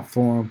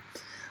platform,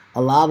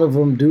 a lot of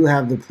them do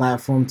have the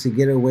platform to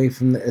get away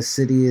from the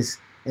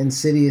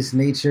insidious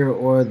nature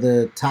or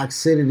the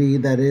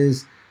toxicity that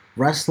is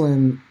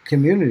wrestling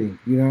community.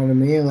 You know what I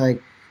mean?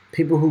 Like,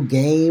 people who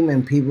game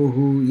and people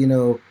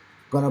who,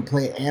 gonna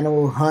play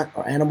Animal Hunt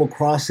or Animal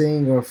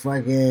Crossing or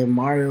fucking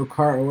Mario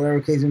Kart or whatever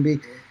the case may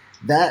be.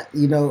 That,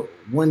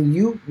 when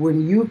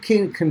you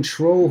can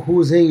control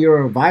who's in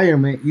your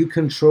environment, you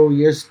control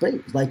your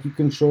space. Like, you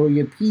control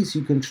your peace,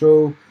 you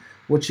control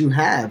what you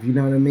have. You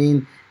know what I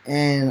mean?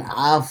 And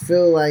I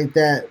feel like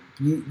that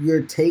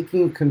you're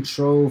taking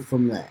control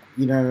from that.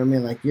 You know what I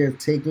mean? Like, you're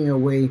taking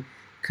away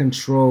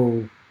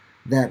control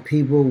that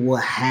people will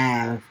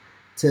have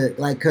to,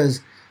 like,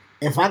 because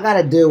if I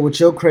gotta deal with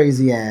your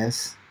crazy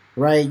ass,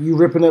 right? You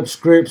ripping up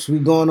scripts, we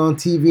going on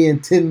TV in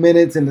 10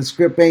 minutes and the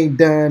script ain't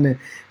done and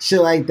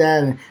shit like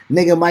that, and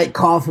nigga might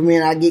call for me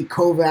and I get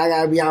COVID, I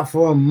gotta be out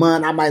for a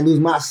month, I might lose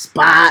my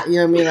spot, you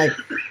know what I mean? Like,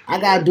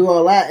 I gotta do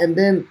all that, and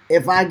then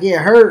if I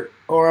get hurt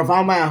or if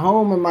I'm at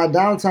home in my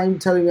downtime, you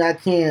telling me I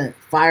can't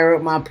fire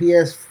up my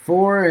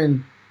PS4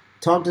 and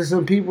talk to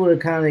some people to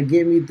kind of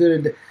get me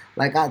through the day.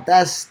 Like,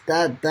 that's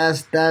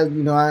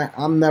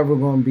I'm never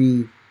gonna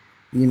be,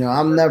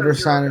 I'm never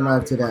signing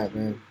off to that,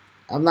 man.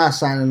 I'm not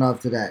signing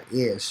off to that.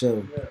 Yeah,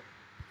 so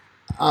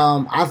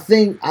I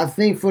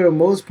think for the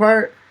most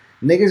part,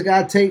 niggas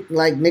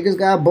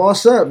gotta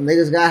boss up.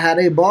 Niggas gotta have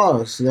their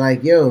boss.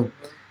 Like, yo,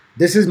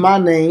 this is my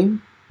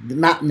name,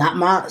 not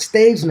my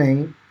stage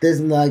name. This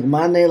is like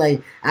my name.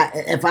 Like,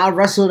 if I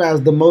wrestled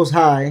as the Most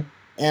High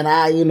and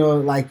I,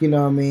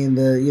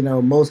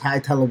 the Most High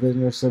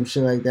television or some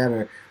shit like that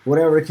or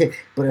whatever it can.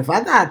 But if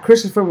I got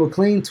Christopher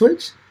Mclean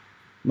Twitch,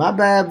 my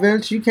bad,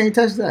 Vince, you can't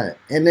touch that.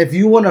 And if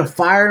you want to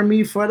fire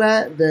me for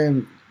that,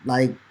 then,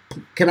 like,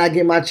 can I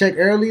get my check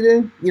early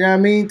then? You know what I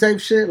mean? Type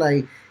shit.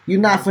 Like, you're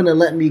not finna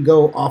let me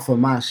go off of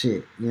my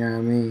shit. You know what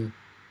I mean?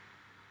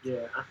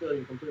 Yeah, I feel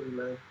you completely,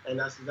 man. And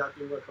that's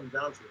exactly what it comes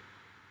down to.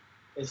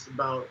 It's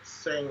about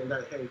saying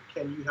that, hey,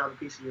 can you have a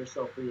piece of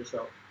yourself for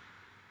yourself?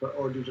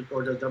 Or does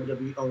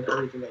WWE own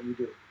everything that you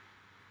do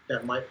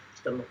that might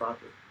stem the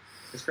profit?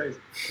 It's crazy.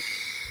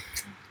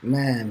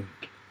 Man.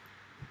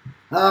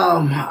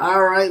 All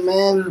right,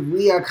 man.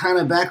 We are kind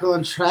of back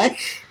on track.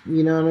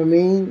 You know what I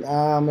mean?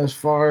 As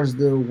far as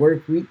the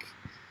work week,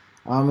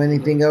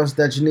 anything else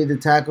that you need to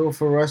tackle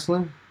for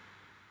wrestling?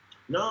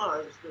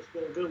 No, it's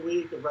been a good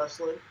week of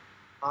wrestling.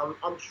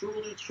 I'm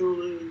truly,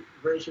 truly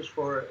gracious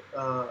for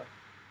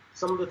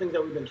some of the things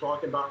that we've been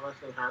talking about in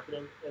wrestling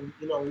happening. And,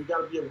 we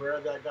got to be aware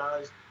of that,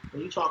 guys.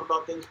 When you talk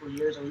about things for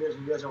years and years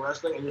and years in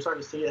wrestling and you're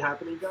starting to see it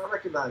happening, you got to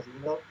recognize it,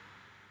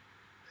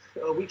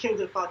 we came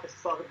to the podcast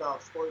to talk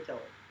about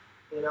storytelling.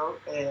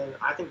 And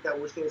I think that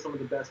we're seeing some of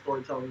the best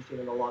storytelling we've seen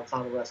in a long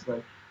time in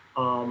wrestling.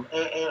 And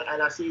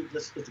I see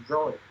it's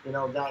growing,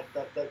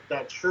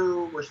 that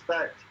true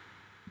respect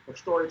for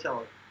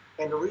storytelling.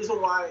 And the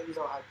reason why,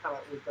 I kind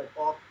of was like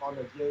off on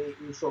the Jey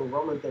Uso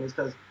Roman thing is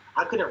because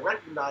I couldn't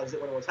recognize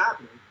it when it was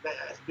happening.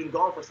 It's been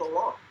gone for so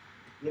long,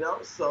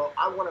 So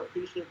I want to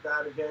appreciate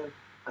that again.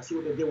 I see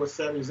what they did with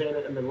Sami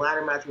Zayn in the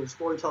ladder match with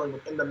storytelling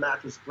within the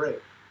match was great.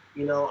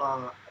 When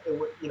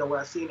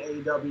I see in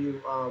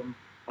AEW,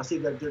 I see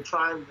that they're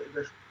trying.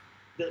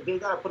 They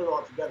got to put it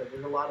all together.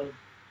 There's a lot of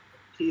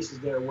pieces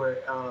there where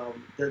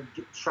they're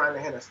trying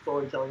to handle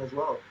storytelling as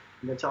well,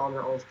 and they're telling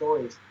their own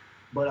stories.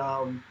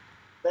 But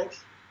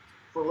thanks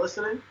for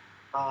listening.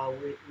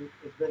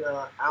 It's been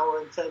an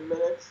hour and 10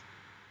 minutes,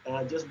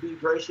 and just be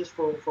gracious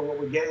for what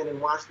we're getting and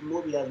watch the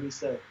movie, as we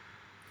said.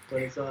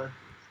 But it's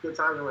good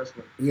time in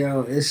wrestling.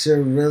 Yo, it's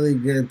a really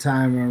good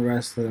time in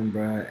wrestling,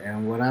 bro.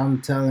 And what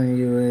I'm telling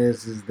you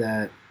is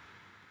that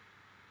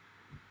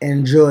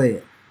enjoy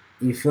it.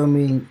 You feel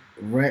me?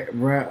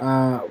 Roman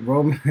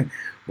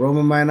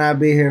might not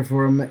be here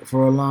for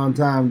a long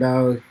time,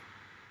 dog.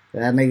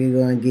 That nigga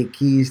gonna get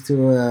keys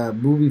to a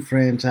movie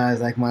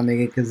franchise, like my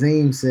nigga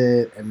Kazim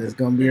said, and it's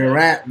gonna be a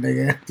wrap,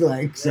 nigga.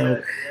 Like,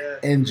 so,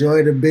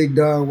 enjoy the big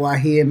dog while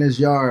he in his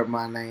yard,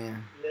 my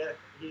man. Yeah,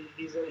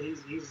 he's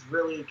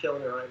really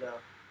killing it right now,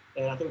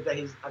 and I think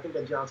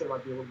that John Cena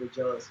might be a little bit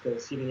jealous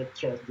because he didn't get the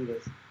chance to do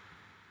this.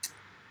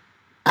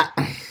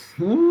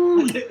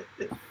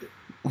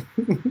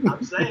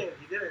 I'm saying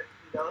he didn't.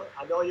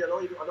 I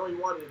I know he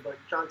wanted it, but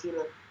John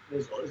Cena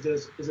is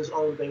his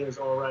own thing in his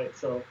own right.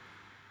 So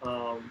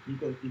you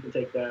can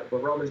take that.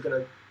 But Roman's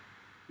gonna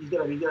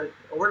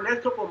over the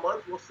next couple of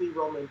months we'll see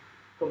Roman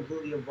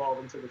completely evolve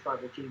into the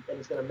tribal chief, and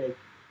it's gonna make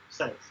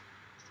sense.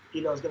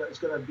 It's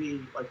gonna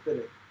be like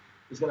fitting.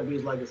 It's gonna be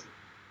his legacy.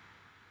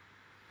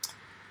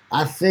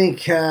 I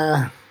think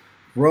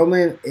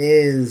Roman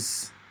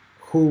is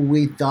who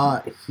we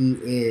thought he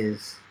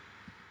is,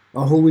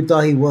 or who we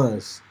thought he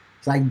was.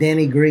 It's like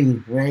Danny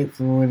Green, right?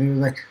 From when he was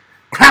like,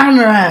 crown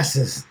their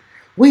asses.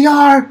 We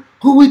are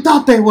who we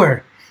thought they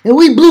were. And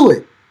we blew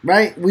it,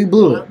 right? We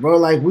blew it, bro.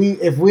 Like,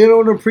 if we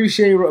don't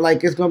appreciate,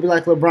 like, it's going to be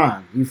like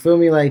LeBron. You feel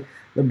me? Like,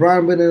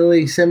 LeBron been in the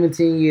league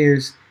 17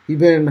 years. He's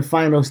been in the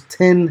finals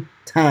 10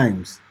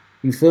 times.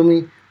 You feel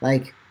me?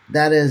 Like,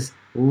 that is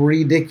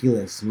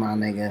ridiculous, my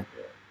nigga.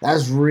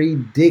 That's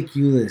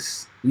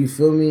ridiculous. You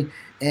feel me?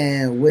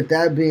 And with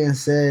that being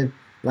said,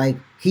 like,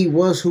 he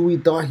was who we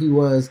thought he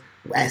was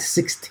at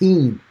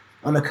 16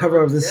 on the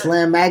cover of the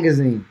Slam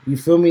magazine. You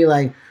feel me?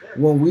 Like,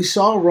 when we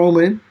saw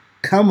Roman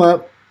come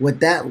up with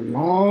that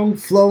long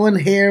flowing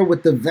hair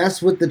with the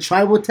vest with the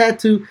tribal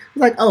tattoo,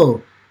 like,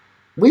 oh,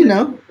 we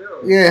know.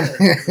 Yeah.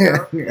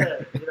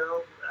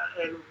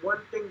 And one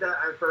thing that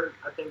I've heard,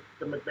 I think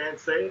the McMahon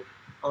say,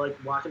 like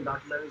watching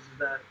documentaries, is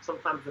that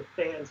sometimes the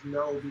fans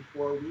know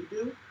before we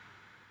do.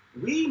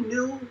 We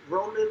knew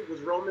Roman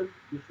was Roman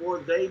before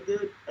they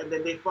did, and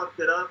then they fucked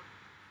it up,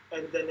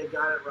 and then they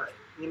got it right.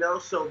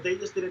 So they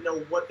just didn't know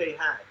what they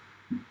had.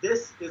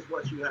 This is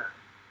what you have,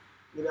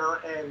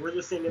 and we're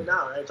just seeing it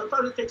now. And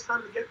sometimes it takes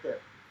time to get there,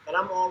 and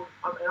I'm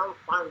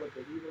fine with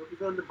it.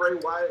 Even the Bray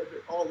Wyatt, if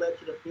it all led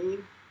to the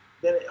Fiend,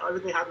 then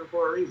everything happened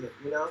for a reason,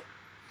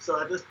 So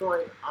at this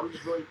point, I'm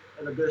just really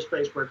in a good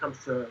space where it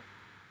comes to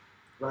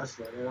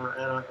wrestling, and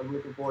I'm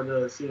looking forward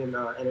to seeing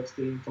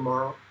NXT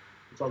tomorrow.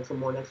 We'll talk some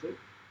more next week.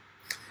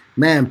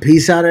 Man,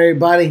 peace out,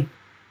 everybody.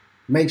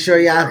 Make sure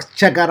y'all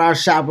check out our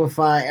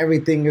Shopify,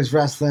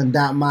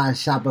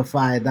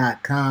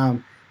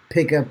 everythingiswrestling.myshopify.com.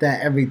 Pick up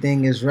that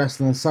Everything Is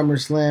Wrestling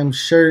SummerSlam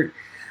shirt.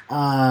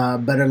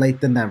 Better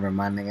late than never,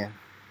 my nigga.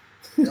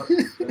 Yep,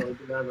 better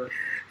late than never.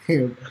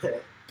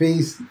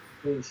 Peace.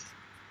 Peace.